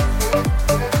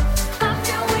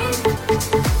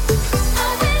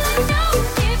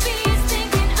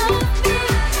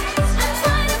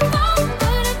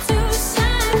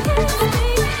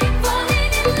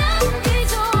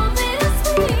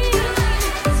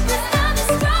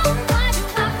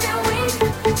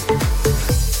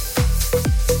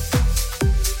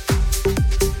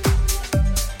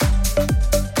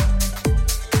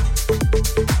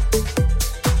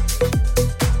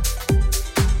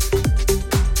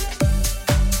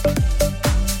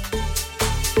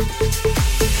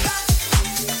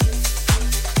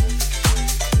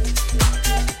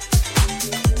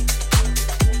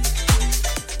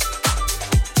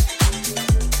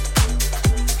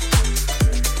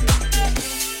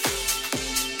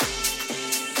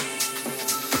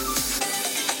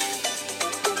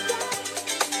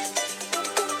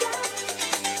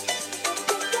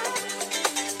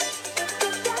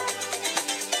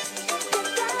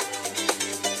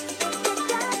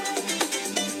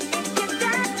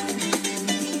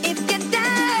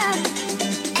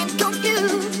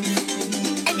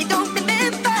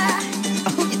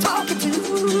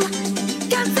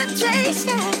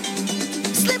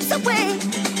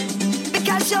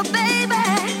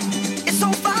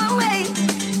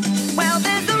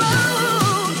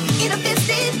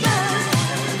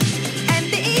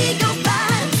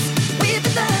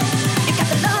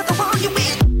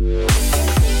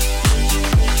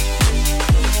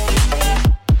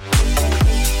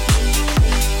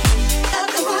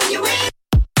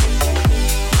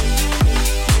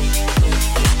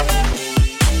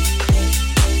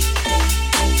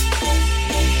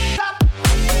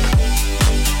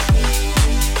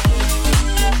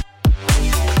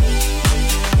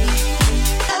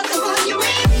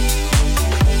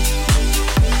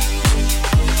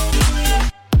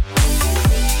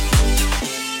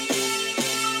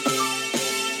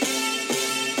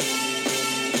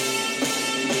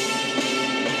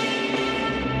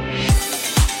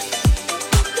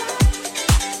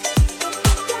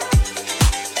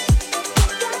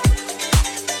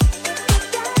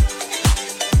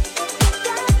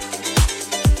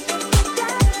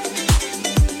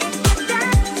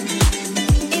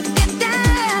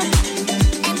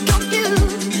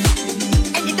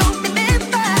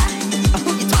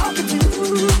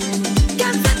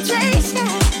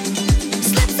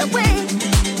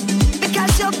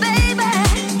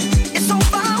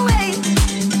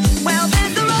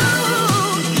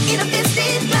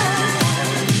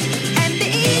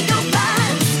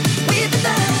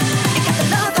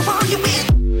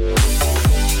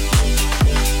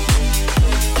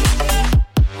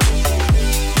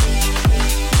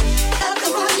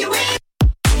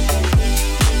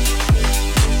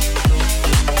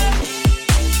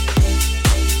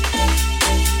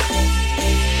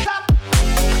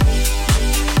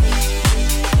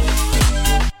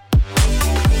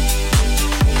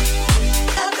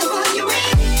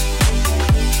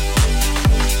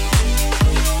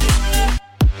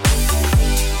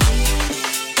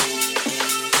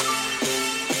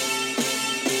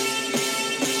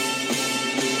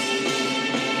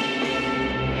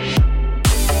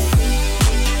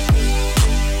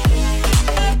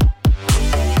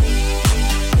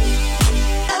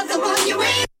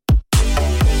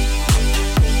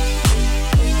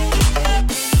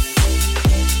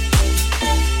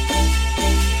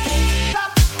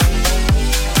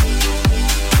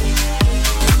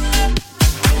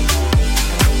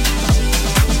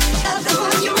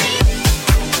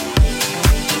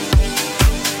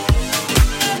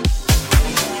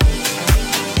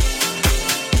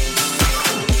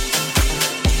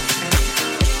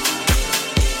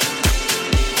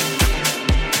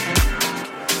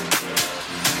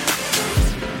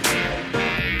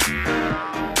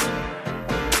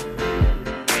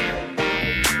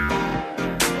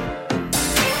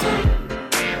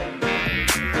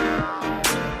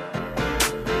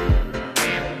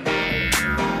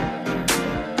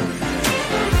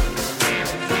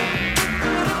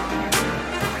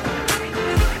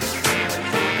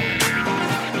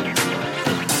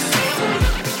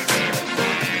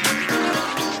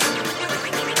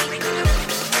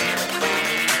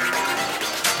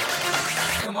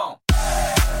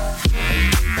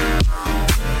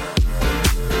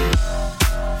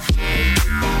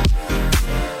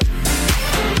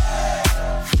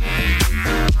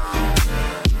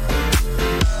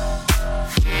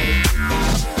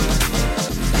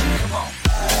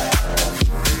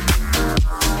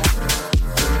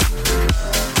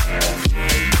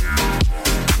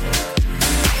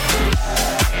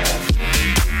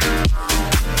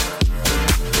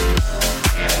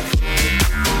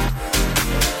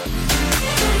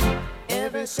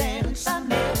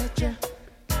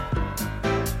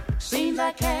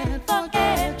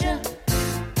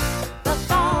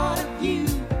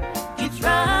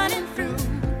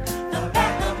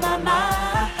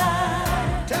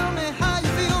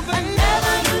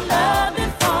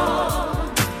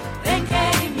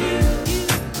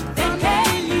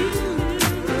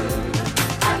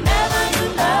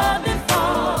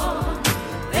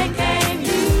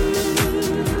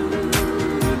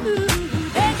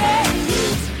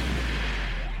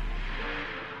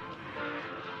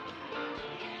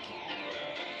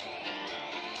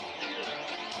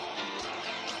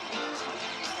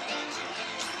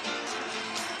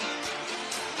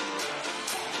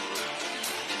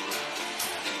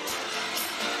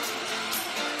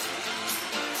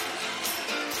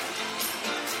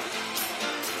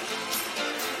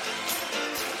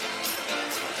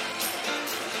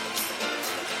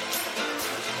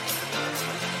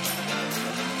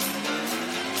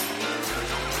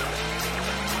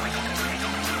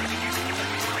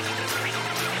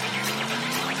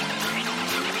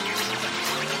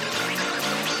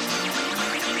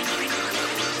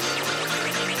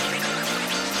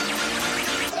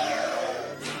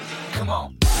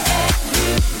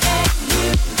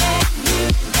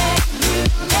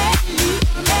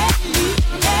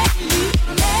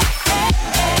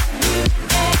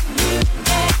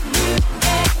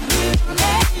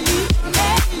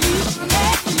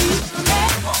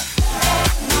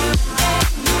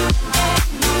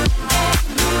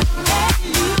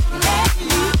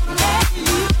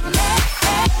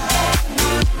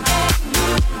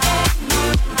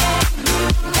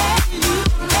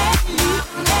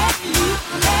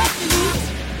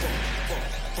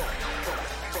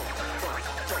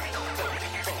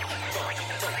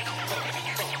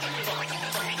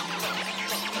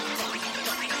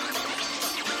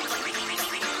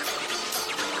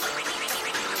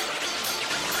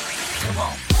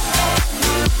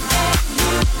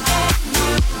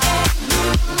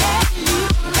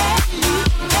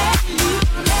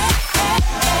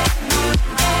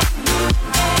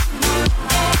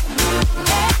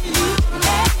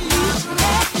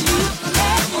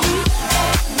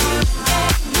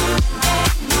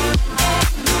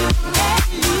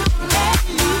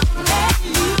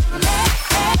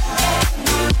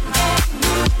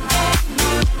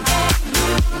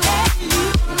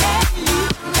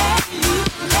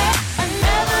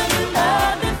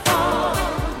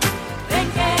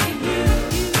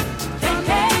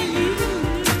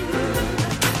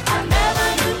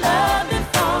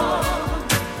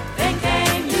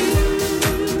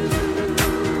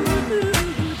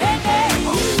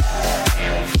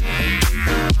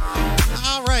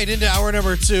 right, into hour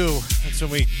number 2. That's when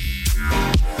we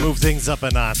move things up a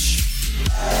notch.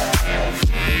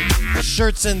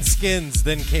 Shirts and Skins,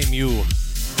 Then Came You.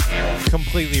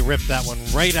 Completely ripped that one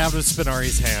right out of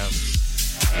Spinari's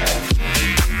hands.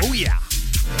 Oh yeah.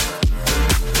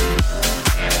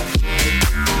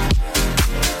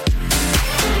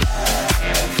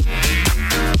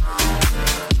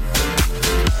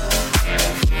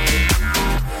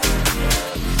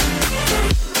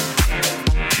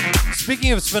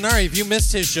 Speaking of Spinari, if you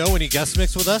missed his show when he guest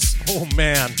mixed with us, oh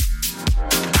man.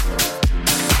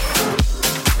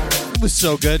 It was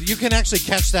so good. You can actually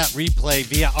catch that replay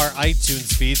via our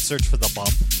iTunes feed. Search for The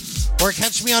Bump. Or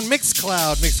catch me on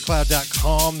Mixcloud,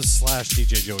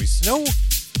 mixcloud.com/DJ Joey Snow.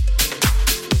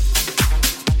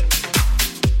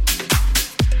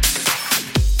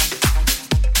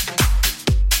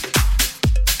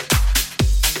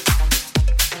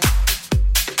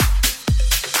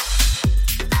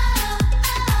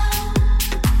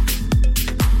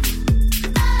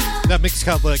 That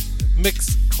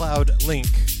Mixcloud link.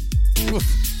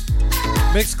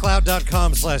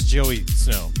 Mixcloud.com/Joey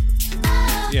Snow.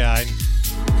 Yeah, I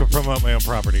could promote my own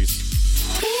properties.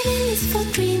 Living is for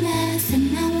dreamers,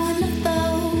 and I'm one of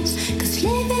those. 'Cause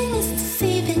living is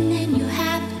deceiving, and you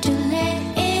have to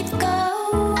let it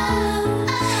go.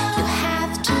 You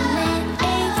have to let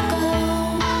it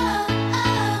go.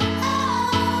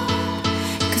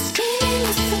 'Cause dreaming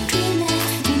is for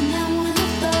dreamers, and I'm one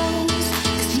of those.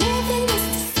 'Cause living is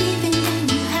deceiving,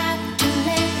 and you have to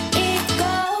let it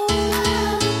go.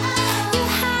 You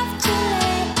have to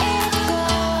let it go.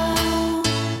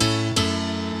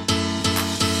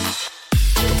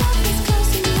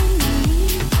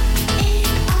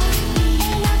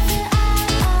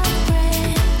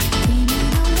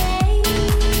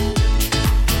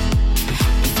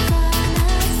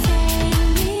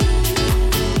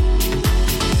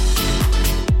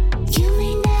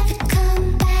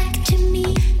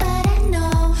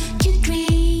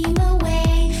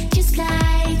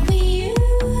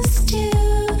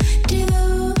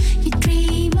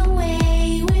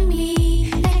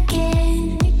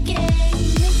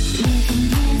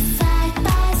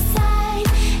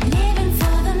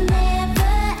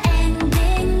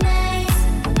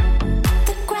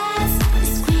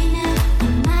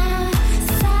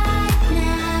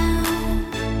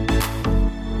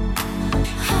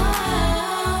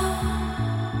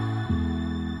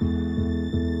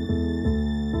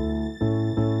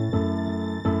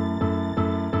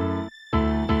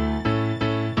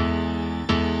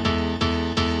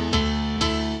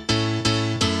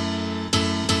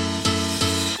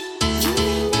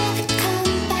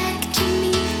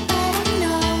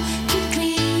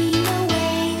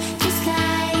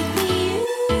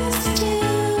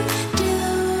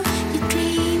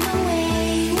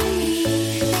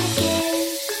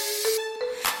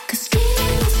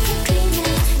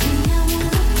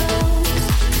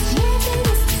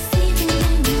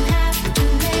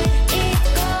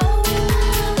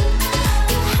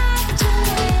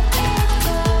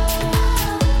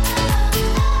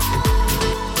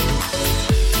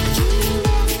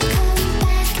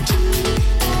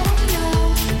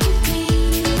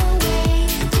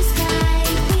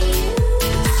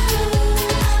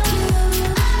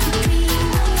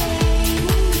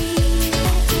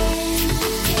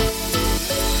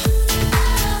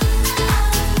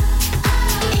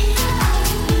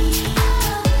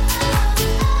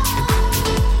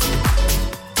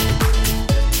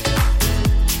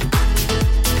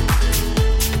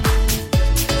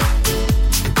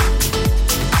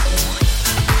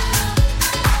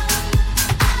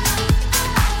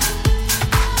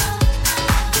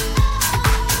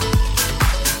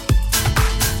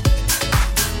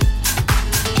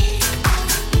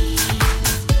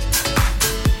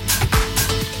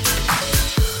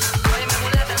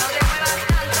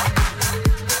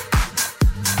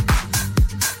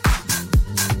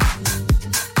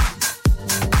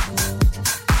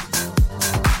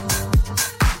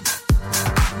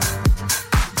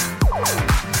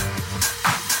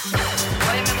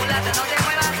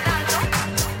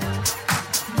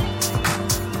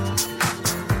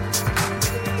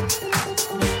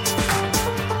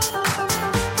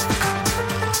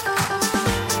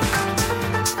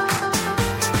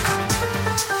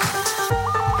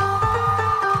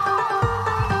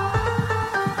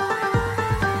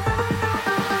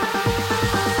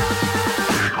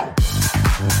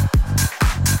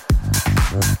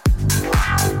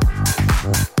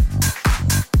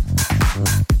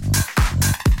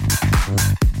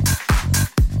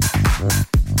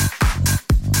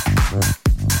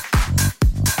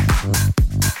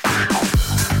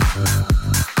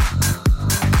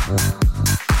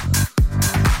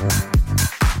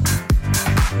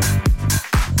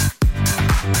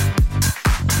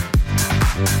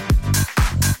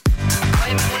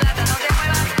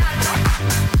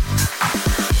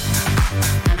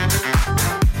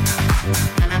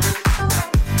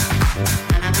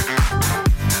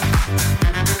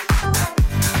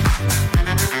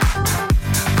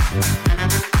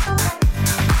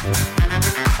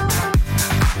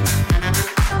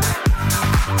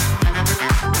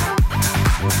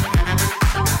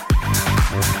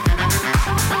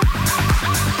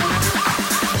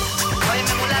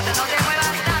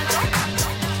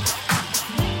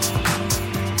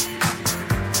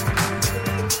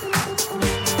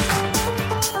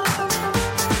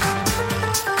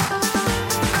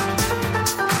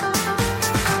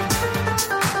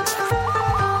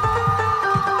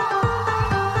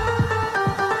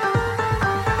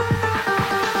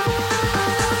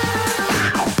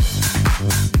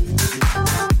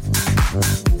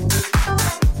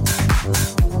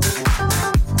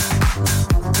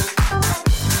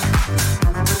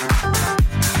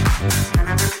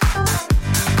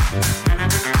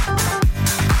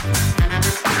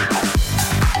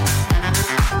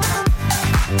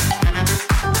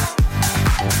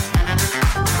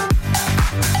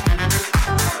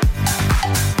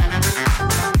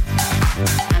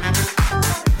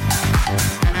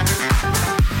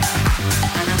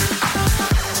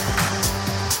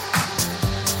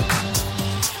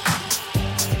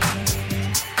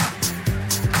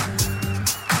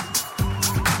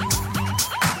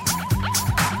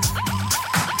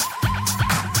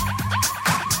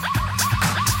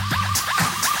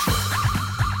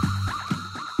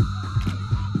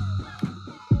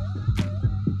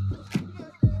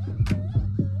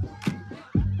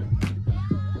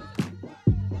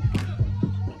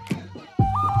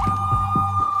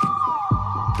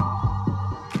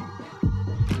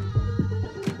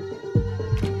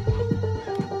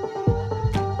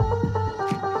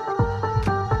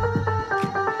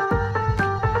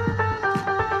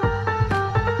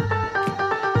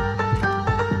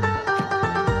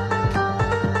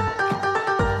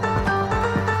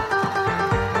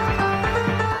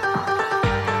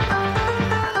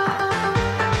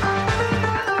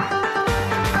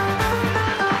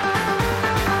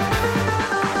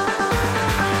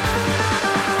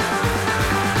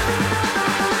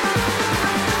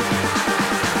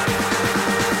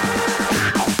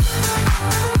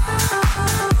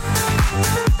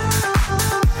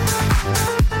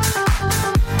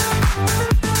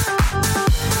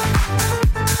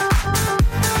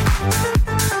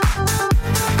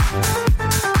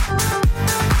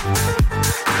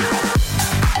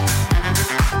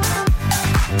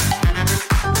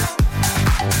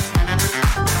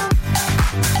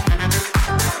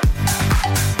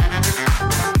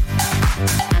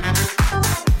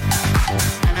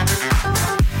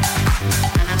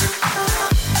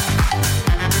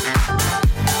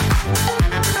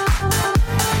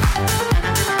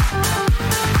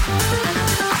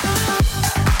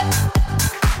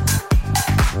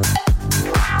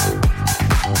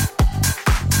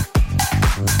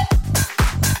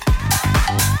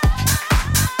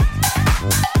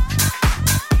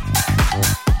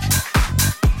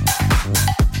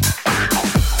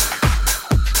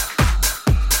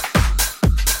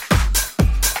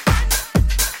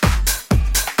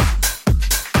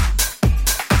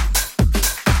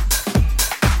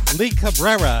 Lee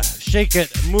Cabrera, Shake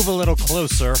It, Move a Little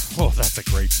Closer. Oh, that's a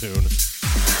great tune.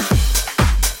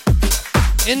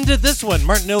 Into this one,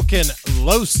 Martin Ilkin,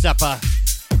 Low Steppa.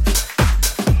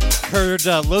 Heard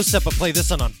Low Steppa play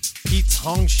this on Pete's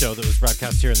Hong show that was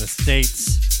broadcast here in the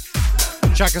States.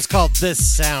 The track is called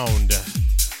This Sound.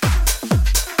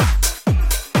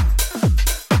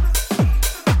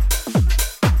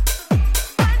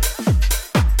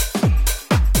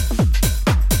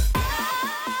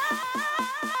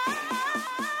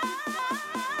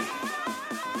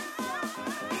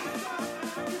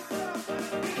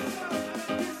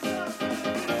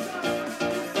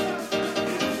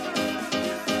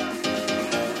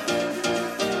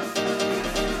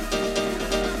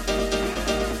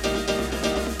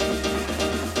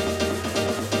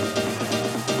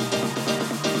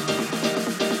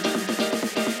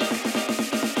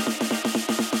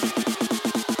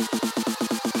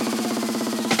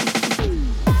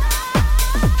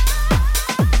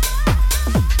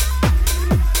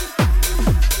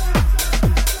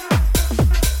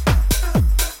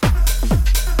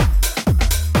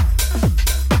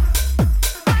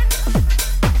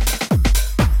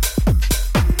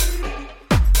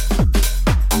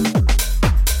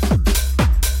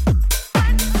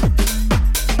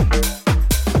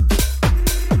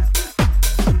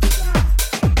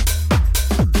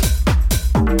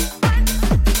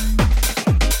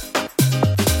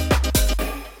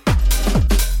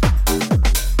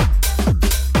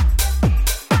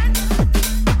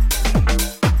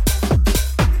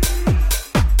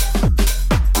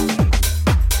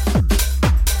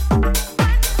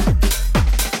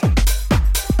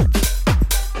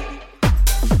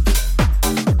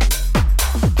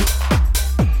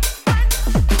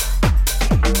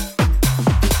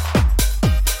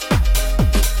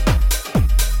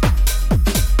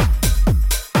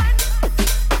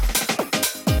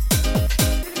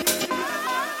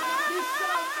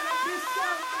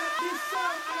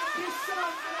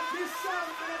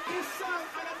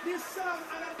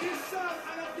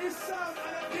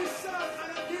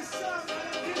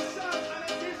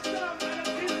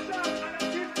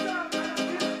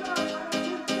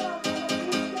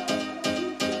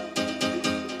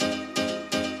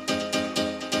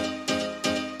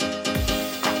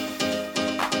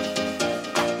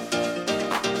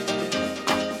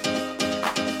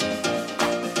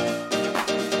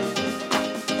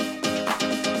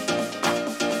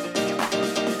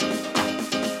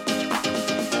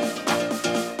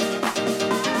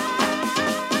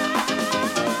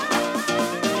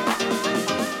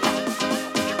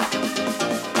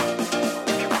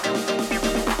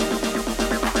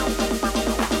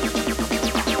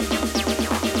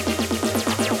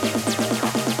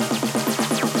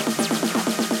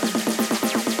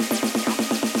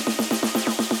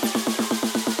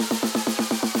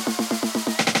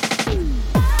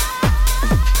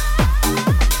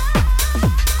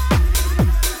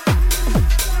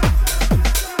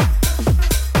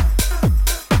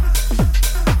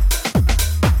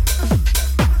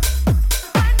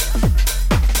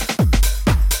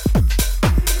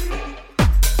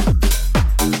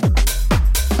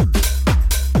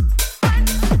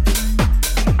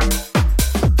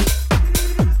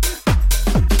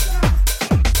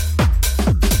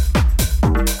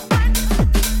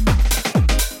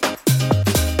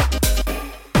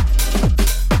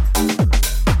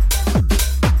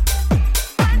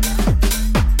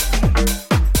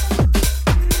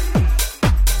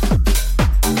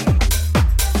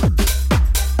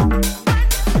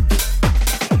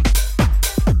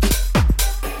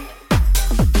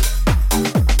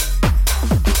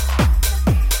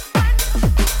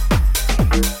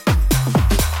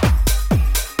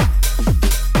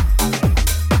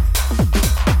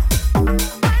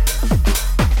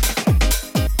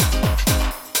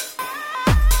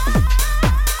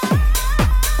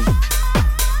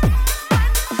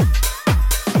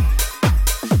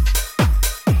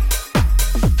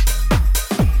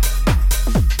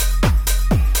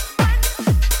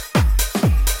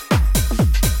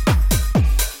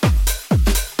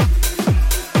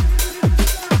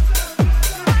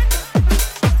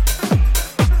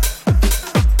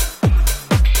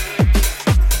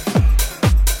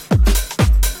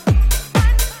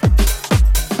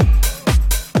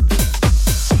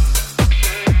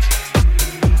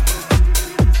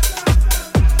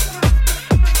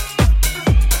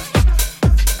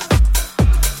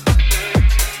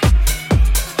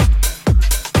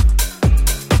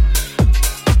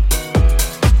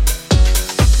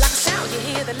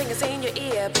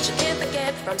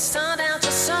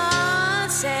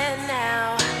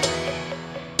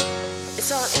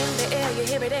 It's all in the air, you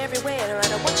hear it everywhere. No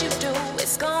matter what you do,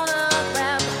 it's gonna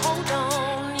grab a hold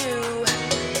on you.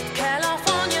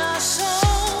 California soul.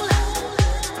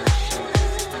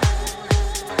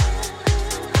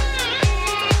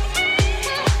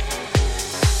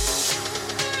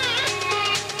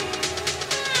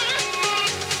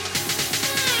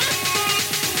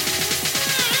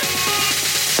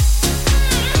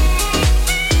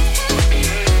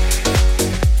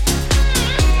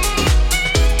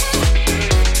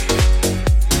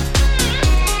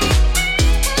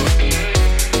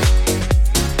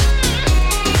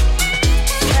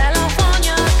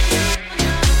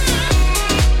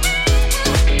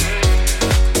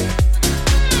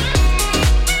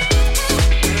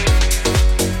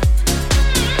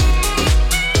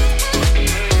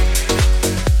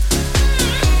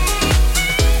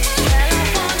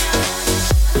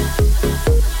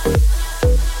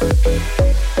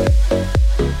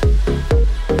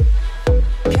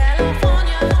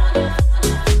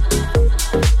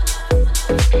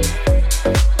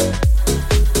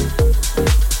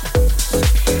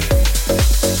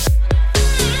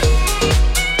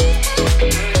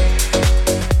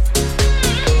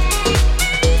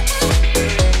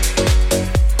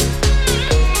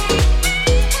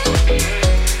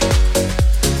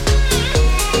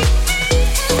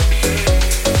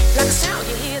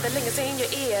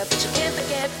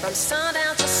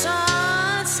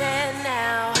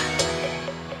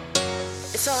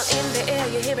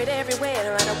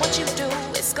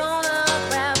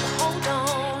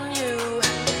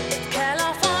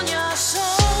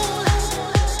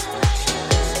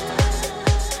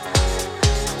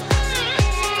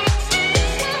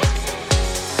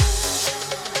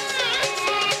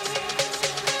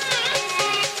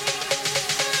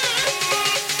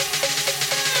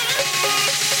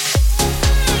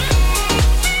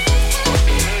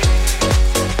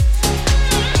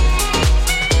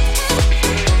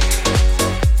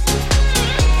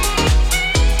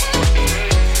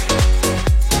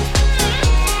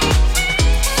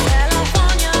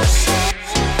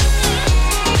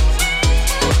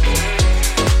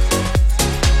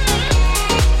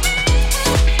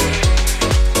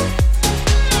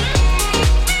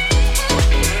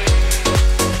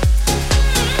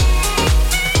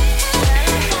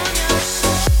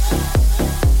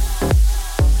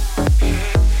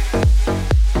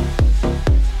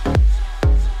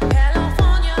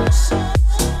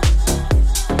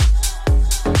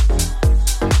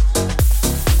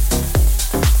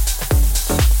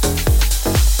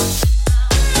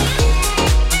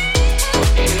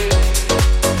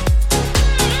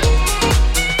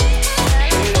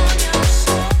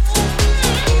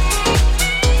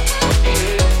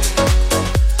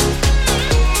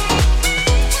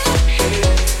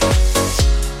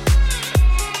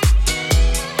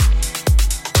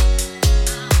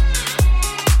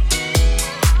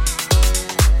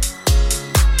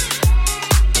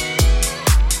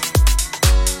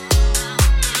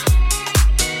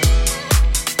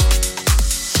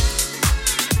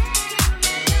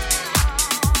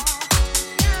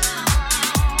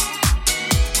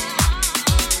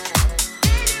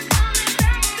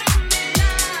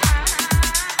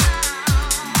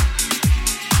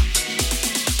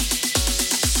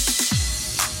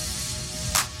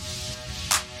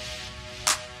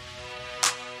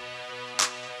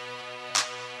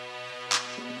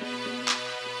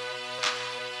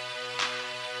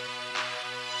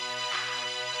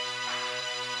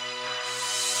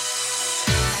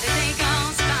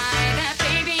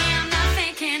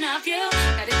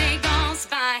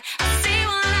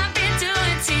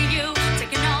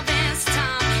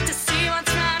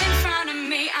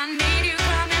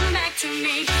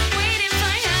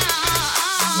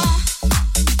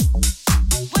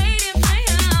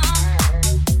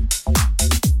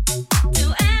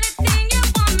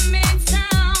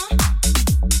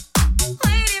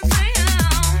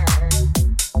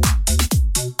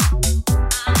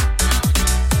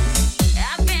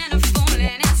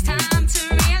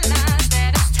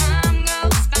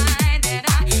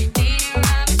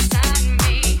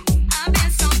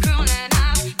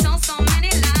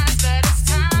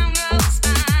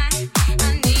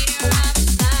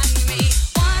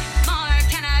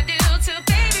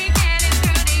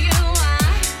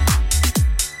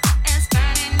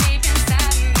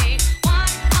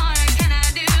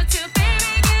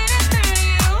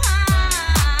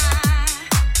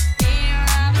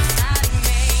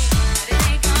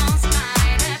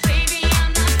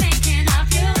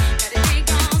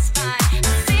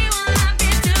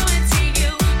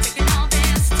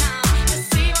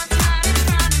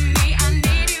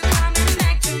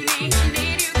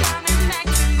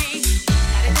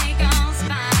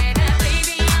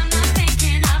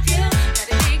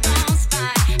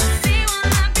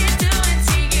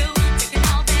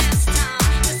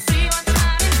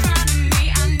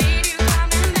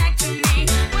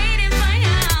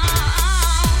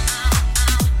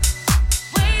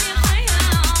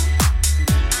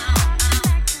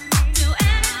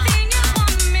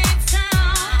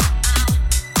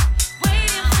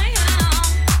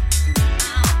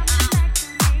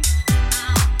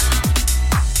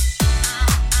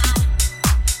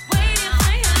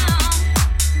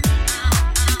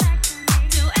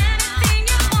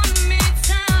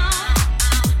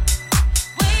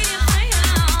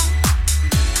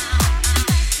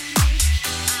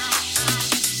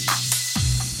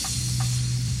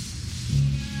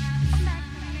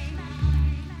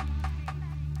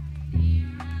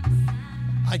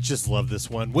 just love this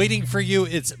one. Waiting for You,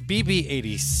 it's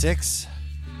BB86,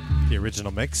 the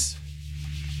original mix.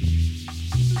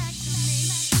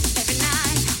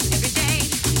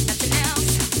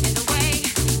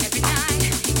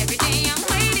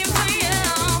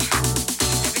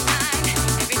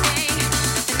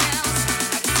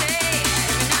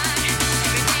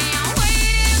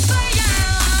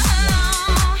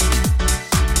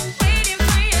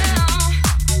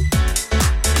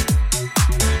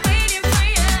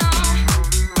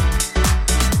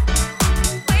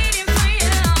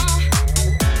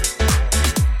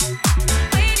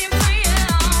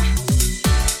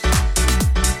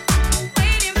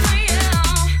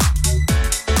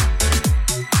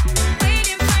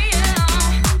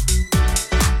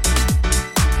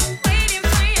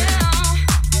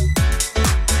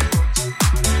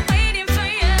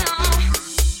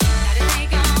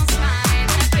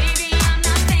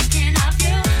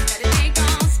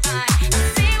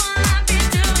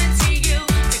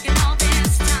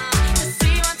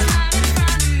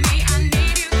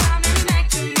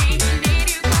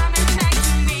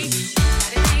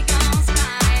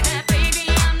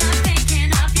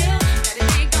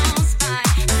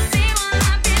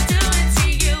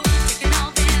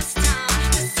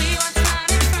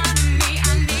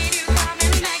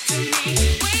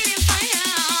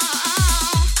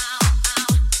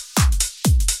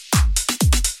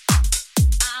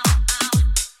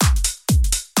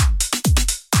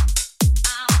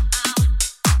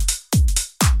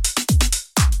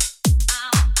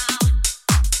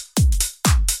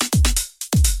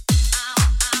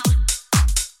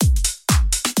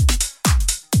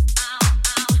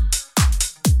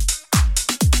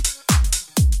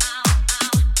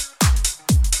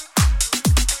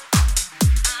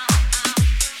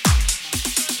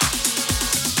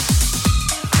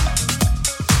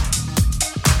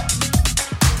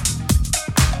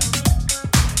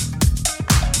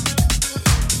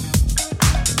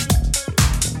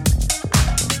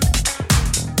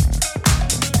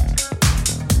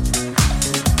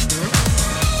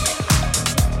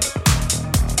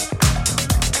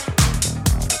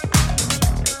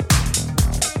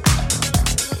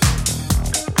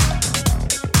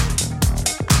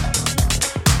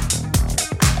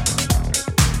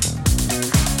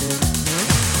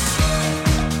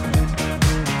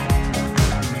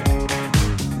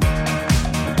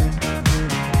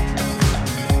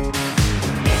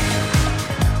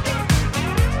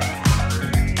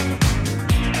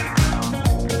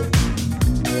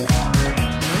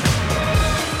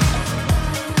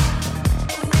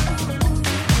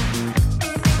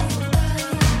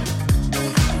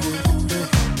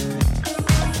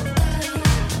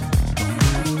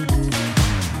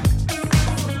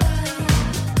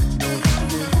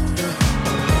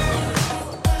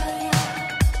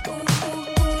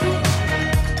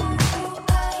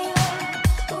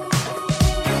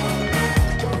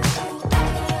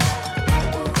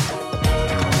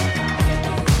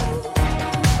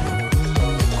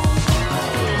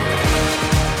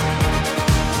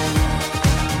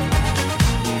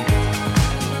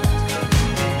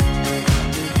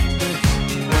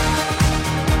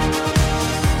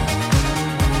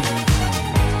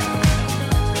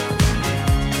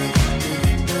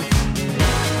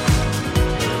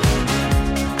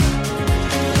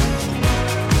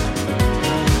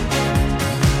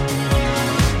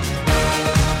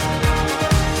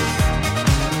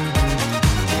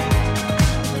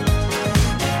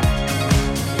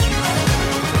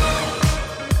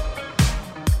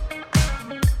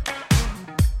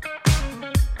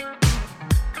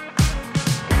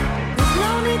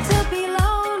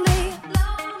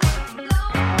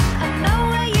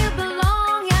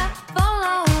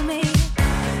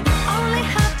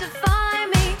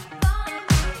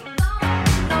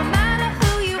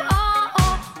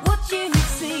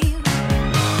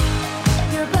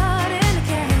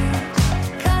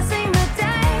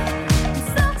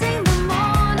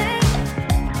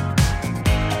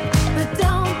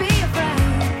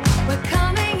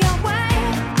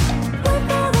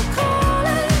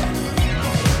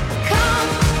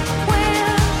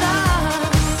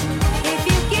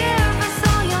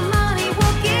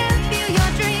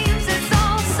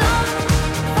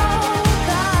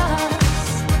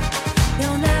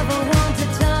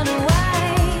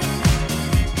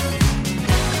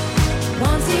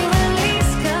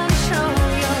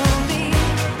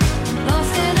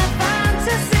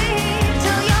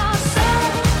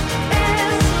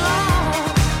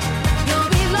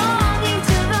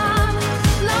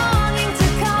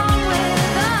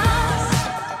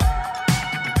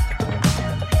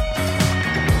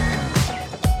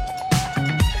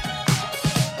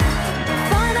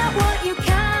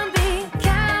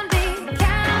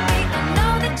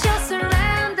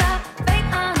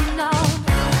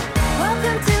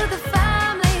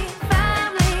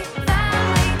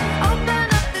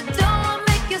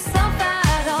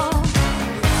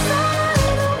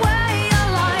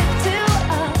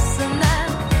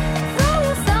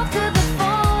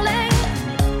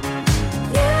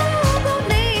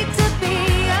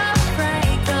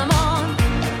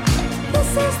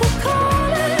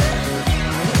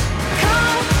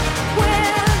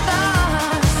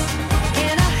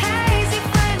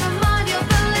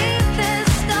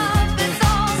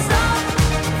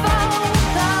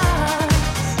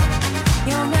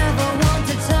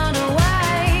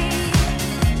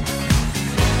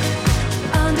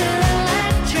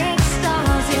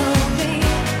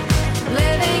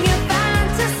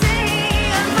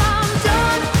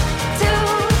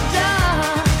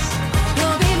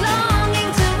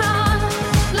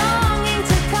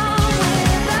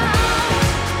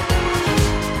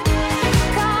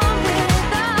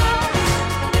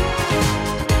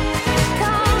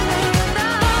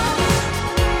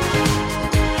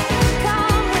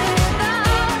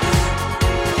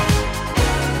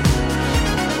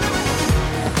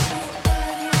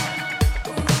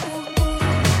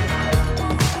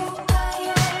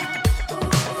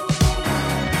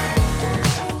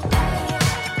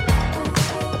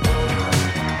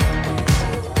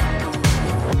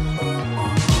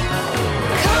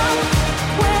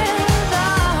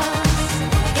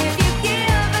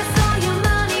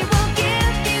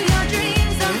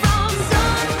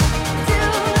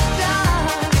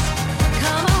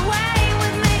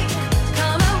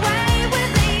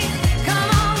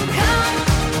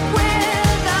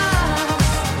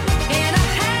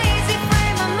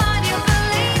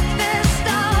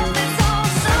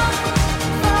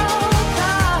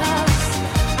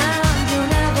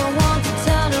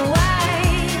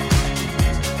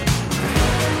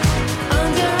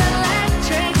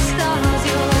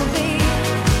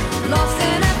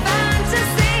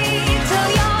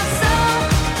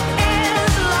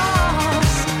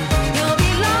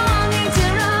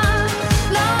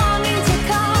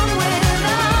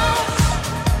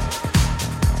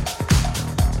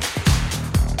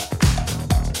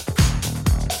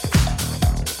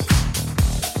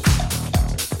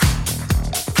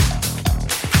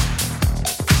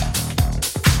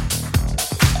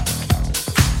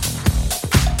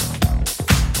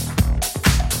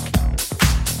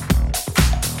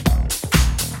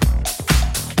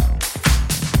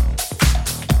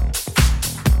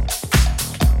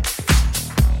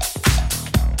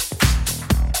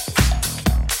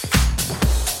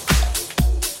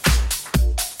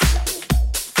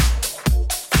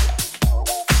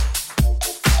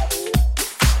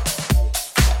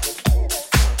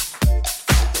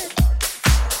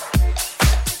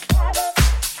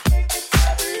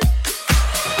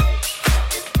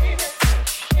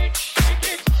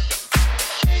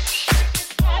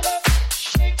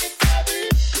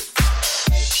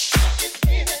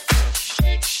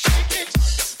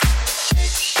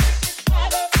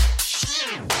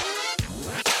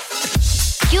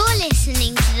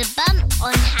 The Bump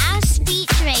on House Beat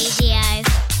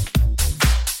Radio.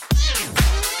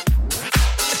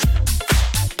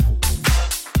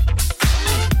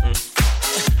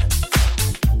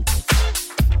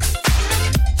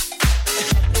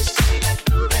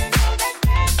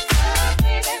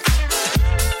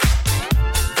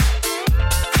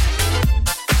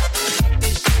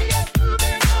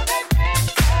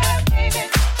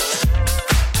 Baby.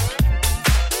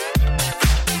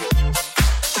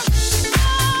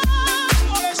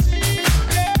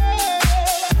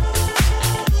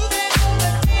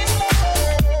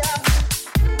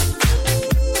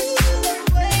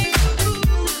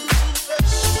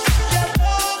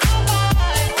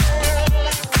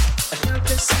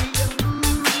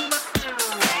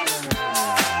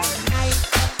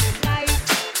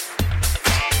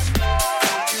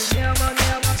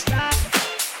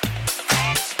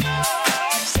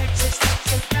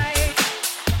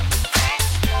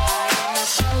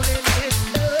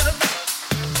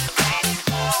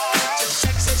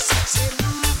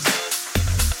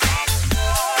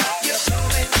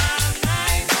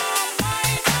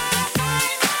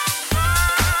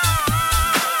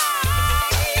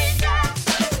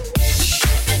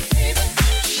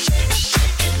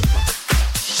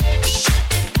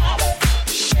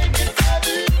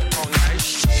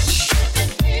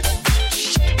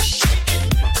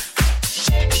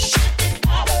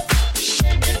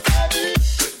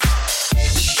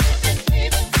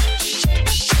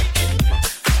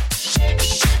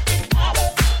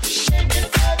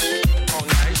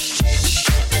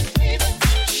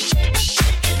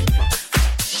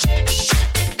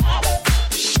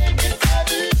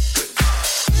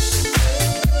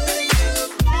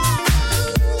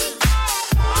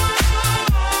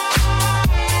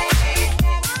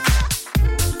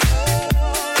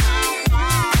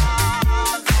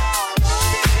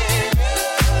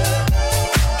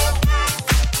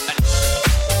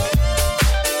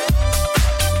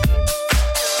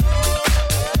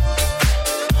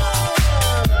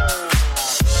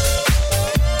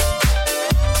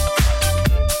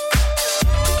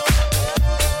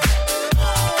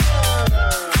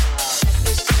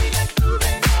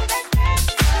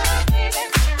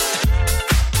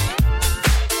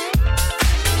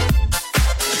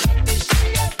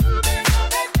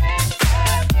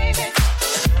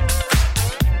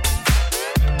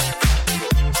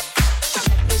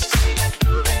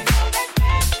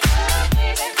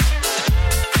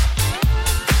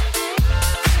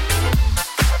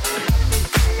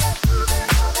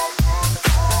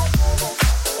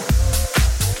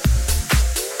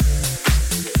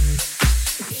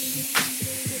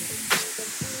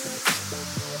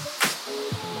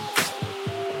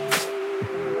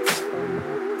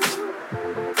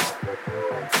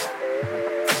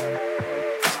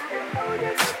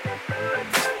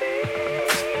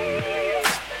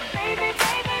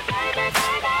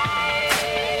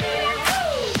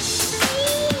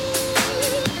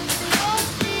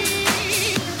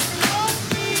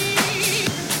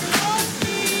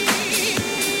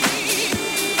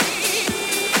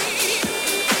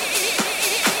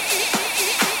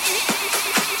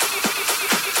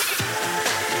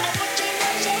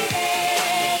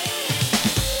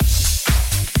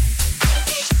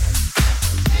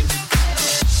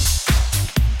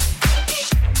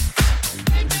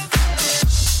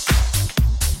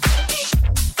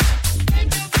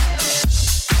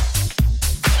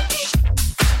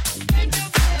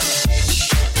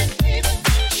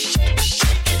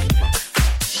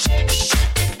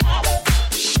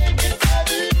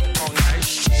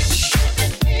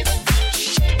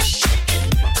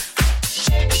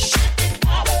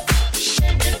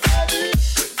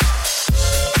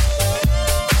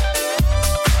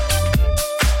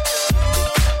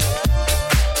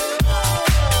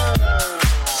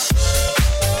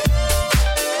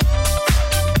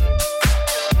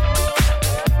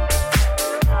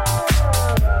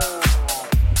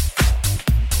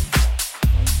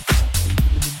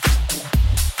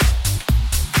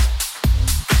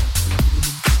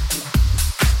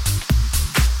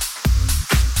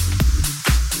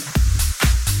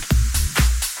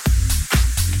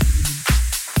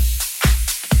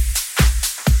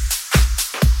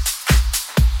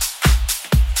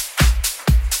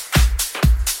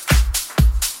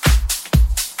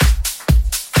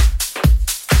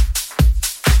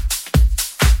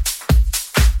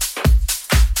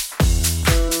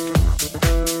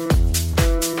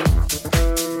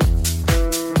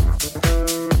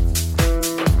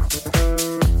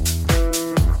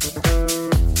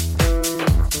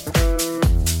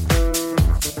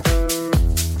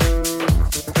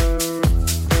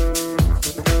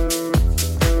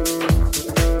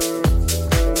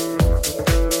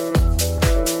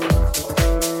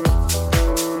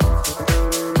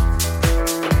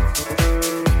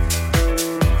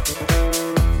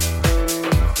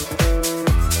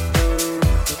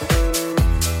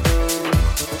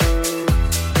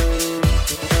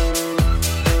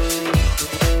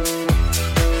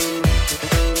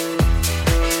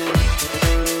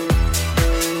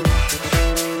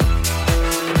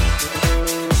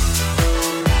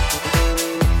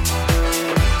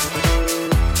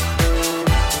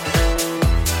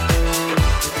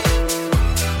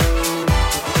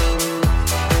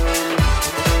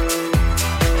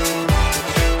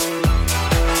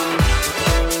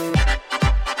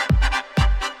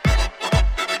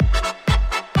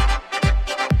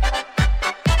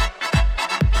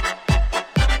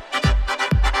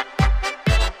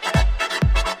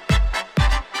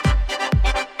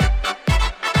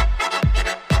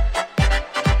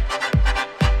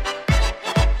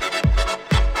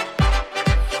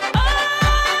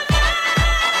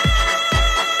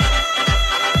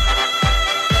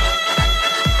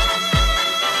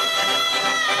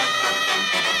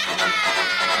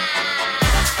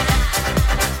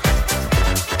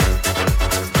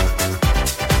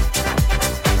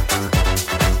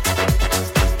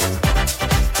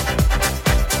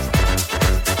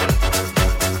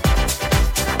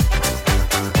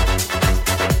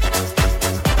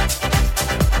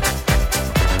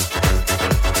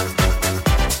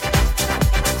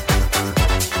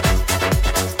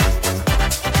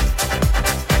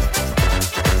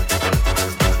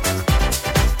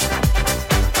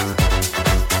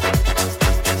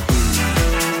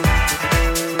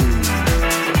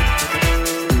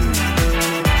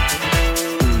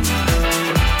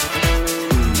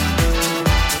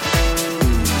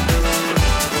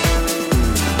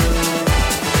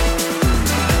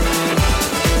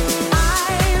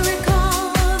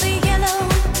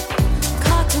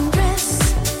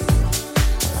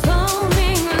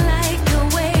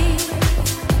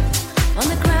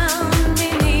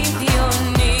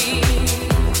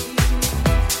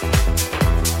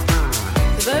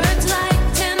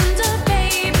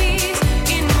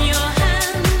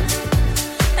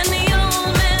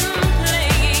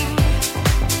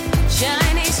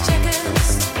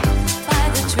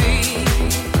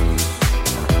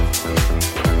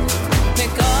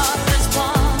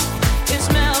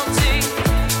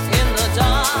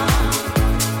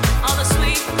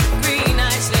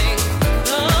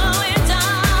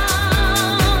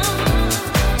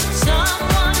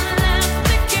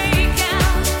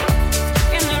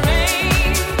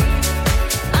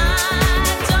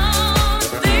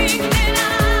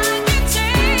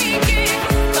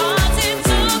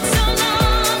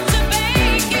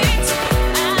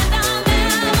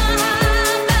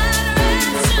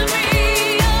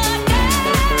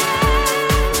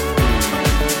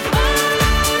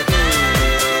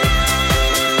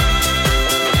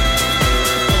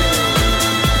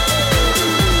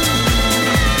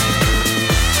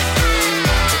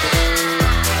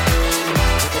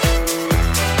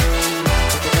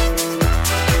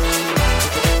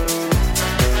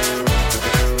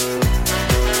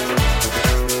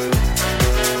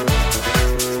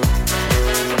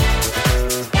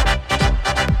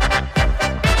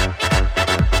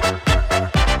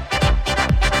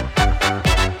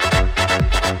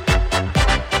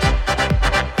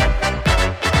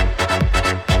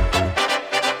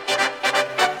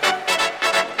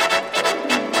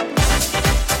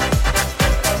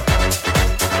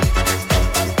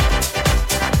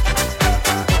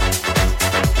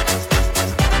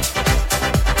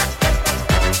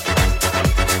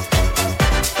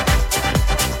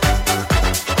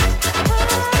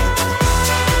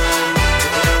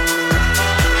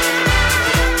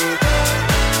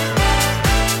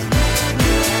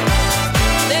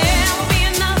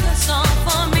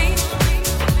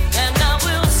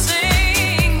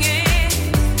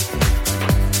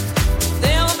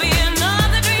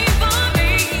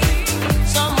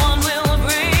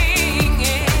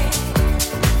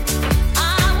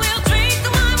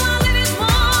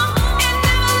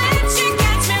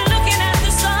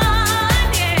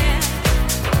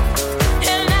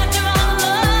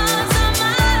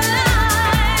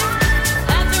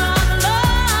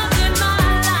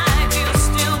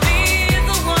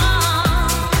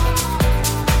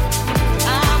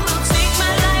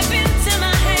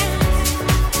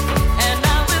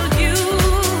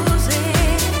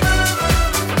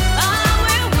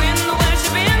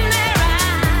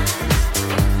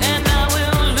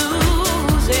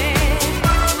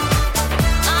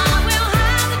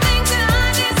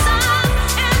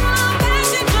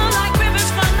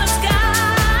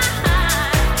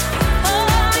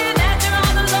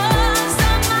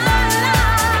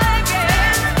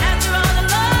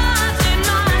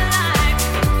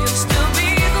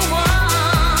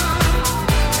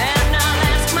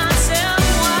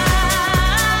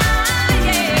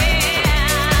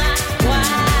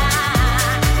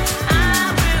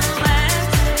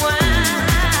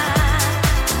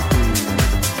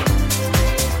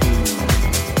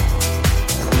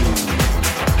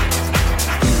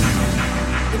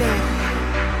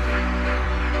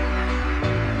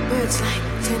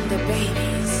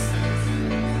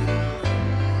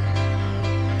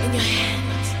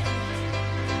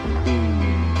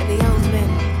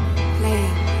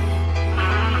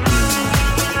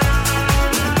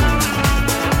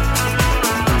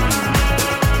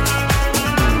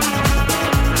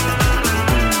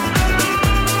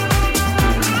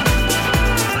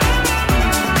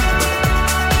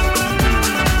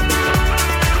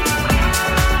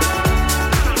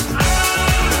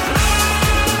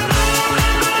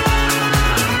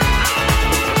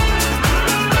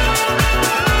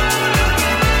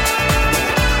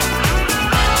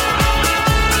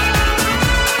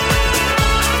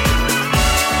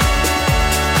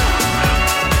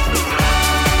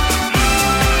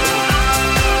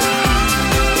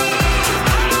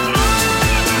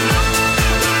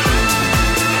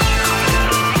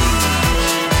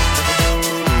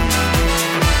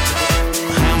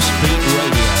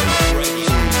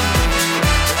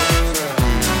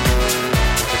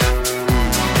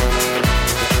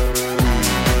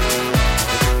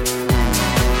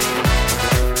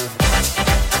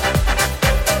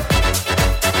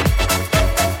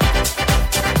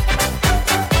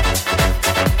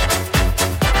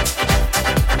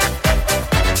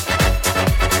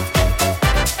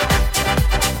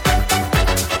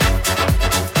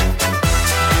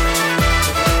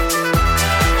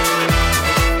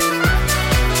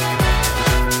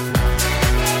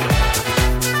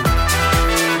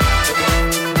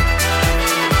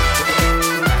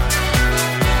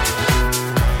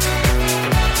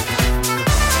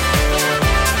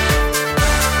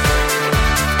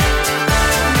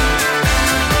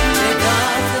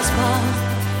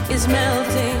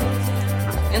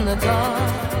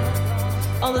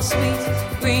 sweet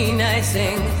green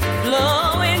icing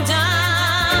blowing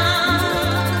down.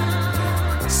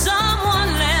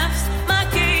 Someone left my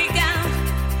cake out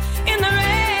in the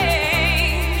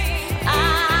rain.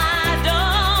 I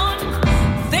don't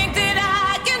think that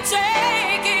I can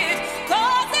take it,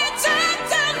 'cause it took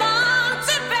too long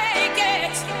to bake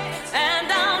it, and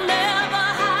I'll never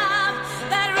have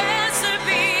that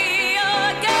recipe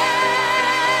again.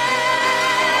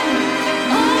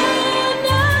 Oh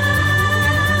no.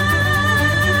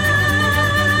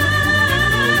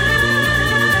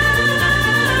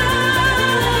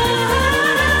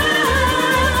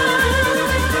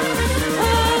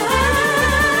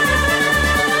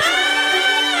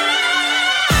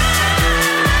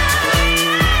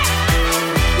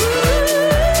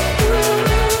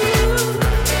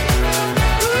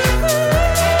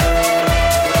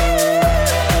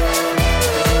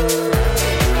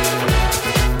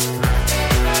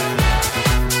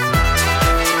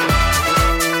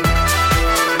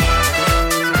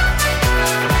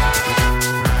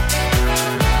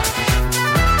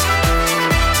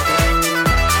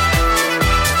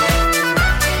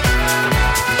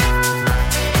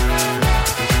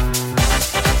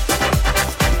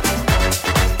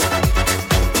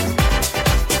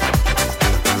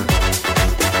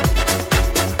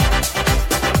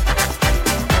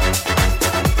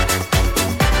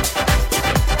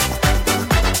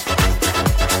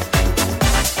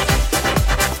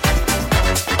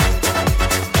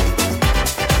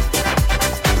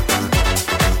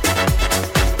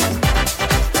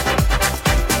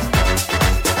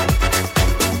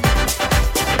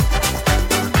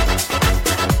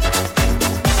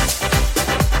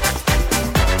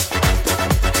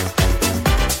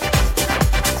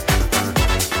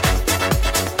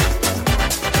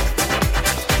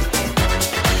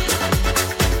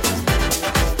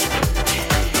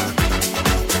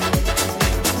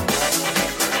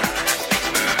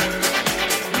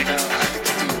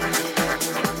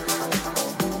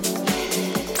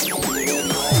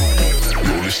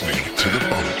 You're listening to The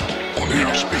Bump on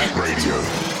Housebeat Radio.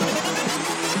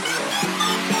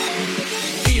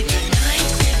 Viva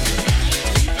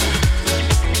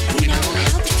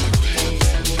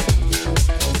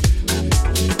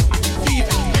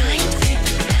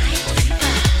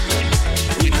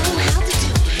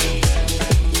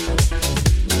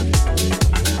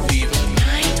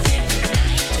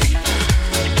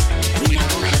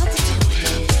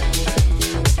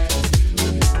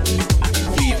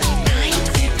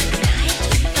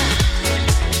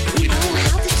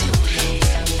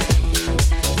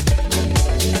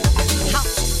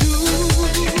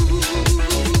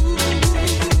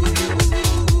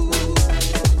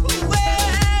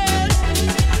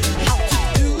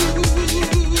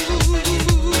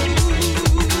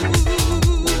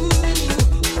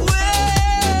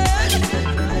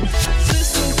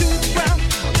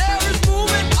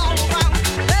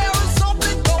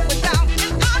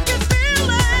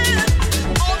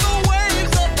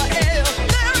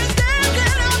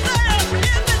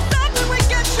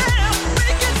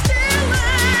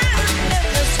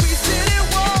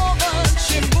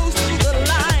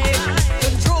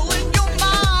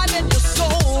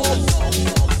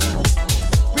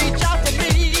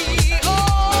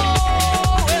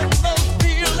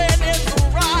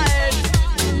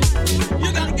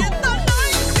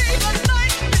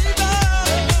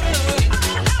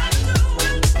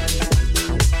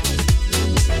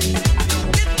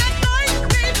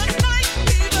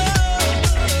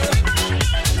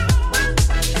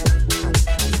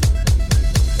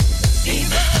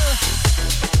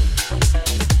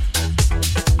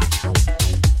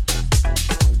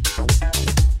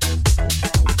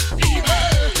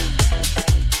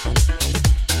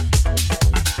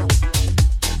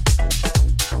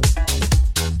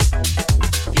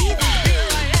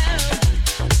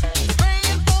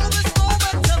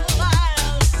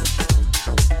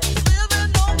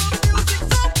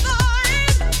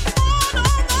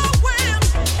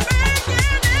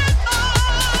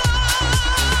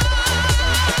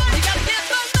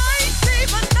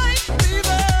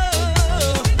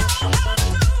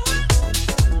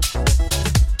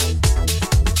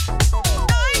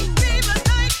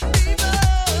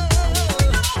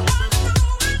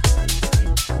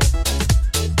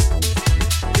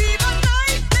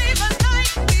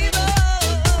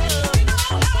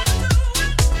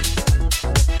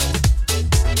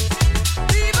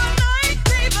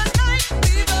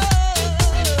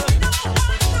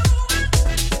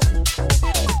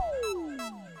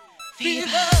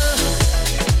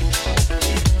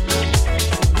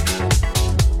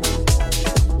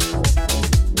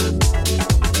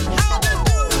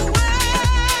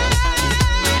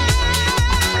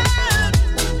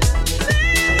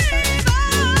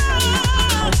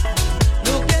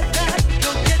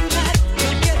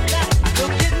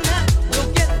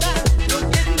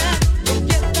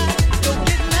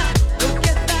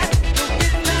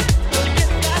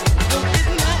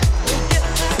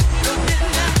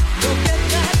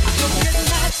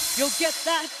get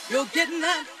that, you're getting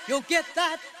that, you'll get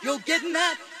that, you're getting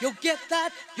that, you'll get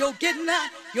that, you're getting that,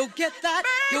 you'll get that,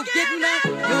 you're getting that,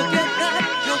 you'll get that,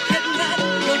 you're getting that,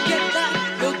 you'll get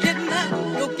that, you're getting that,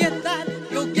 you'll get that,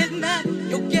 you're getting that,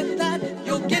 you'll get that,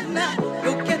 you're getting that,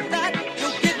 you'll get that,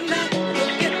 you're getting that, you'll get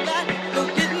that, you're getting that, you'll get that, you're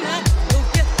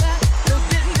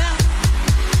getting that.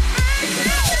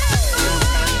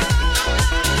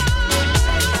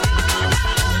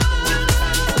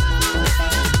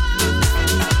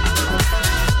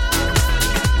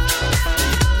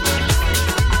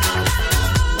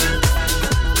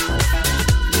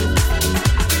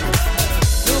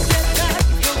 You'll get that,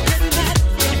 you're getting that.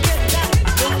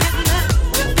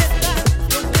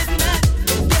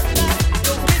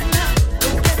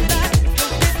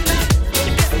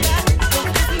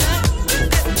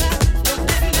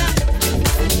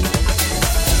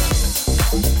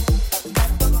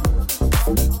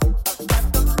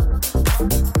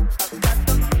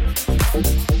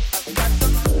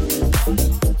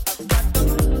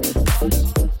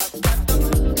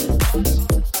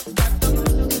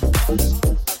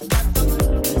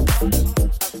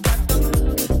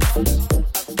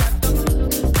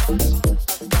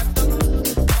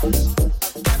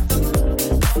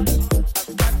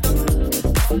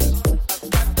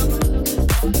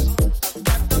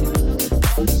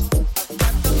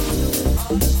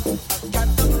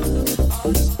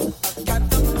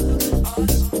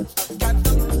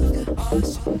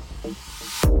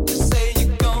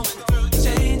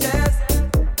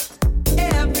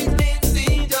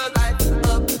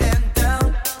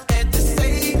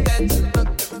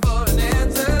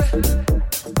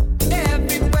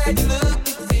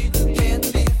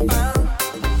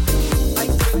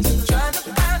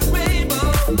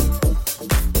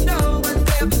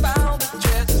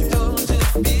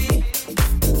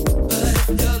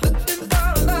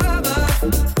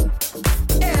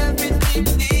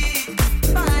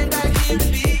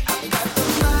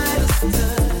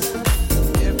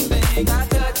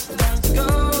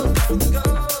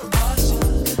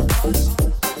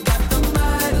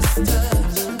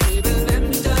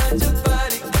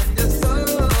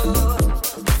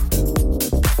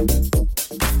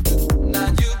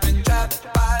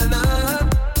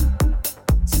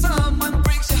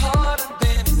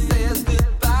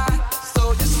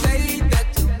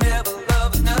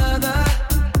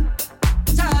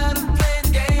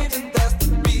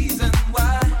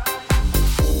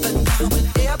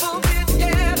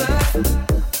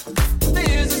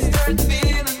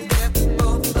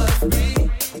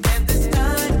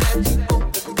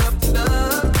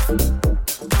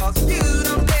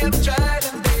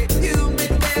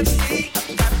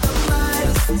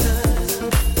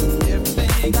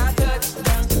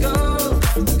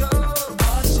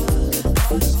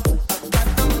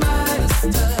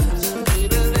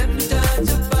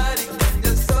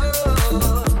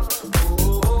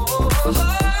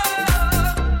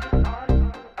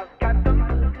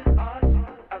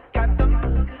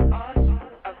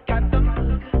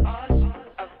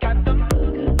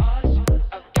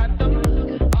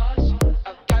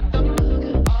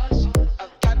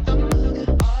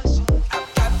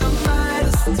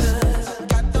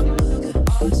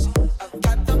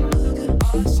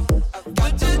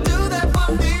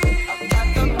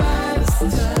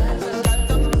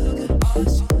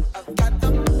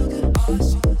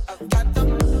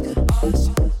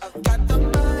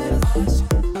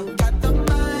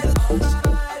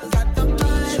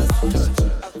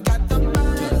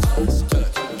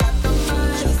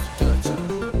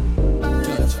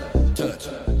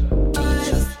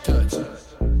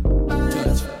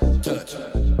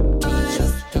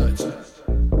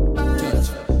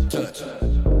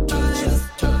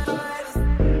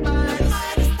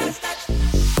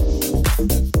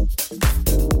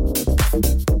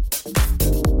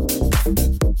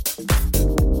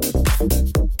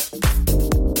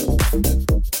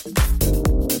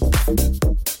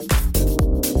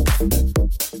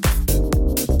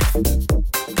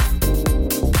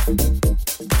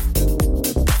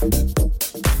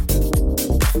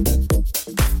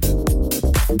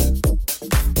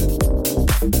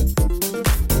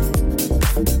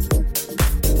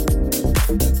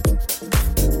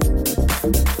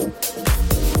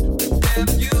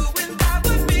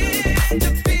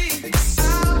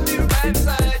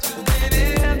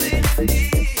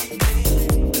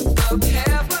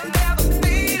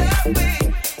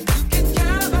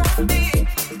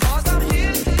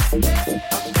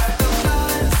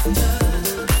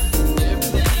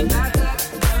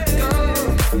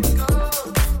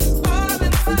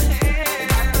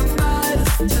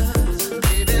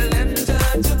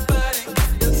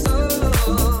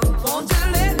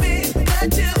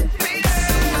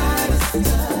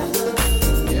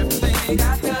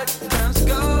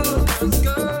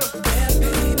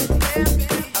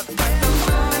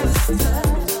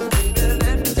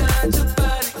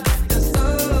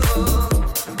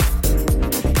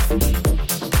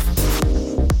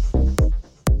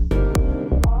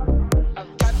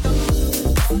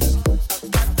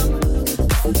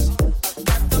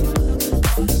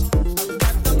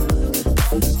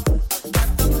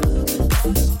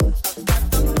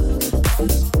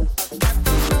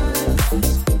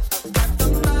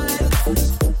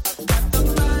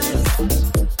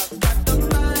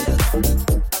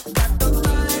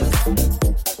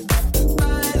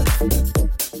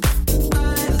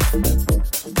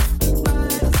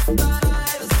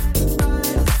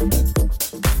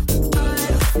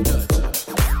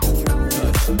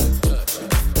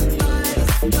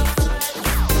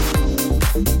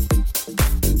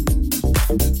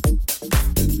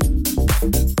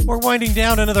 We're winding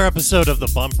down another episode of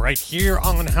The Bump right here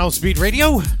on Housebeat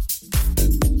Radio.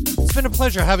 It's been a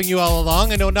pleasure having you all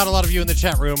along. I know not a lot of you in the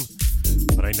chat room,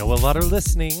 but I know a lot are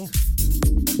listening.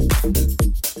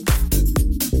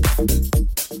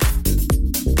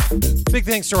 Big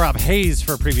thanks to Rob Hayes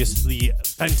for a previously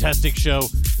fantastic show.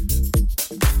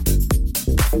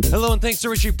 Hello and thanks to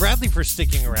Richie Bradley for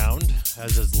sticking around,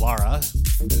 as is Lara.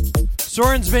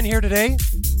 Soren's been here today.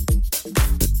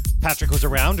 Patrick was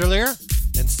around earlier,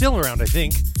 and still around, I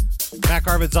think. Mac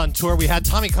Arvid's on tour. We had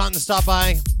Tommy Cotton stop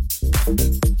by.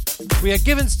 We had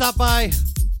Given stop by.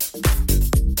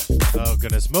 Oh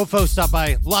goodness, Mofo stop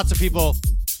by. Lots of people.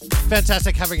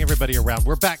 Fantastic having everybody around.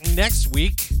 We're back next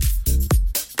week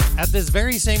at this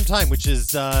very same time, which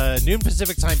is noon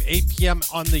Pacific time, 8 p.m.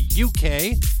 on the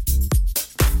UK.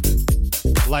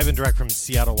 Live and direct from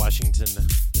Seattle, Washington.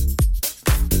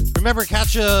 Remember,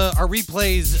 catch our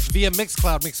replays via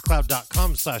Mixcloud,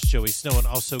 mixcloud.com/Joey Snow, and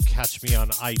also catch me on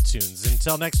iTunes.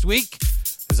 Until next week,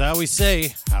 as I always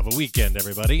say, have a weekend,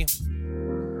 everybody.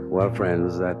 Well,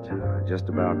 friends, that just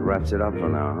about wraps it up for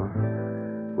now.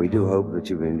 We do hope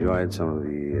that you've enjoyed some of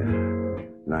the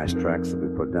nice tracks that we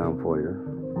put down for you.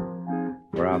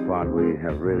 For our part, we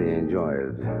have really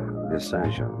enjoyed this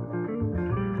session.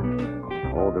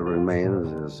 All that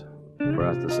remains is for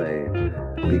us to say,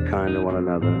 be kind to one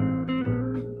another,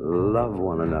 love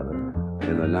one another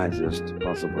in the nicest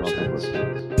possible sense.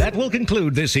 That will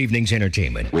conclude this evening's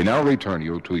entertainment. We now return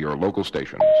you to your local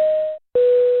stations.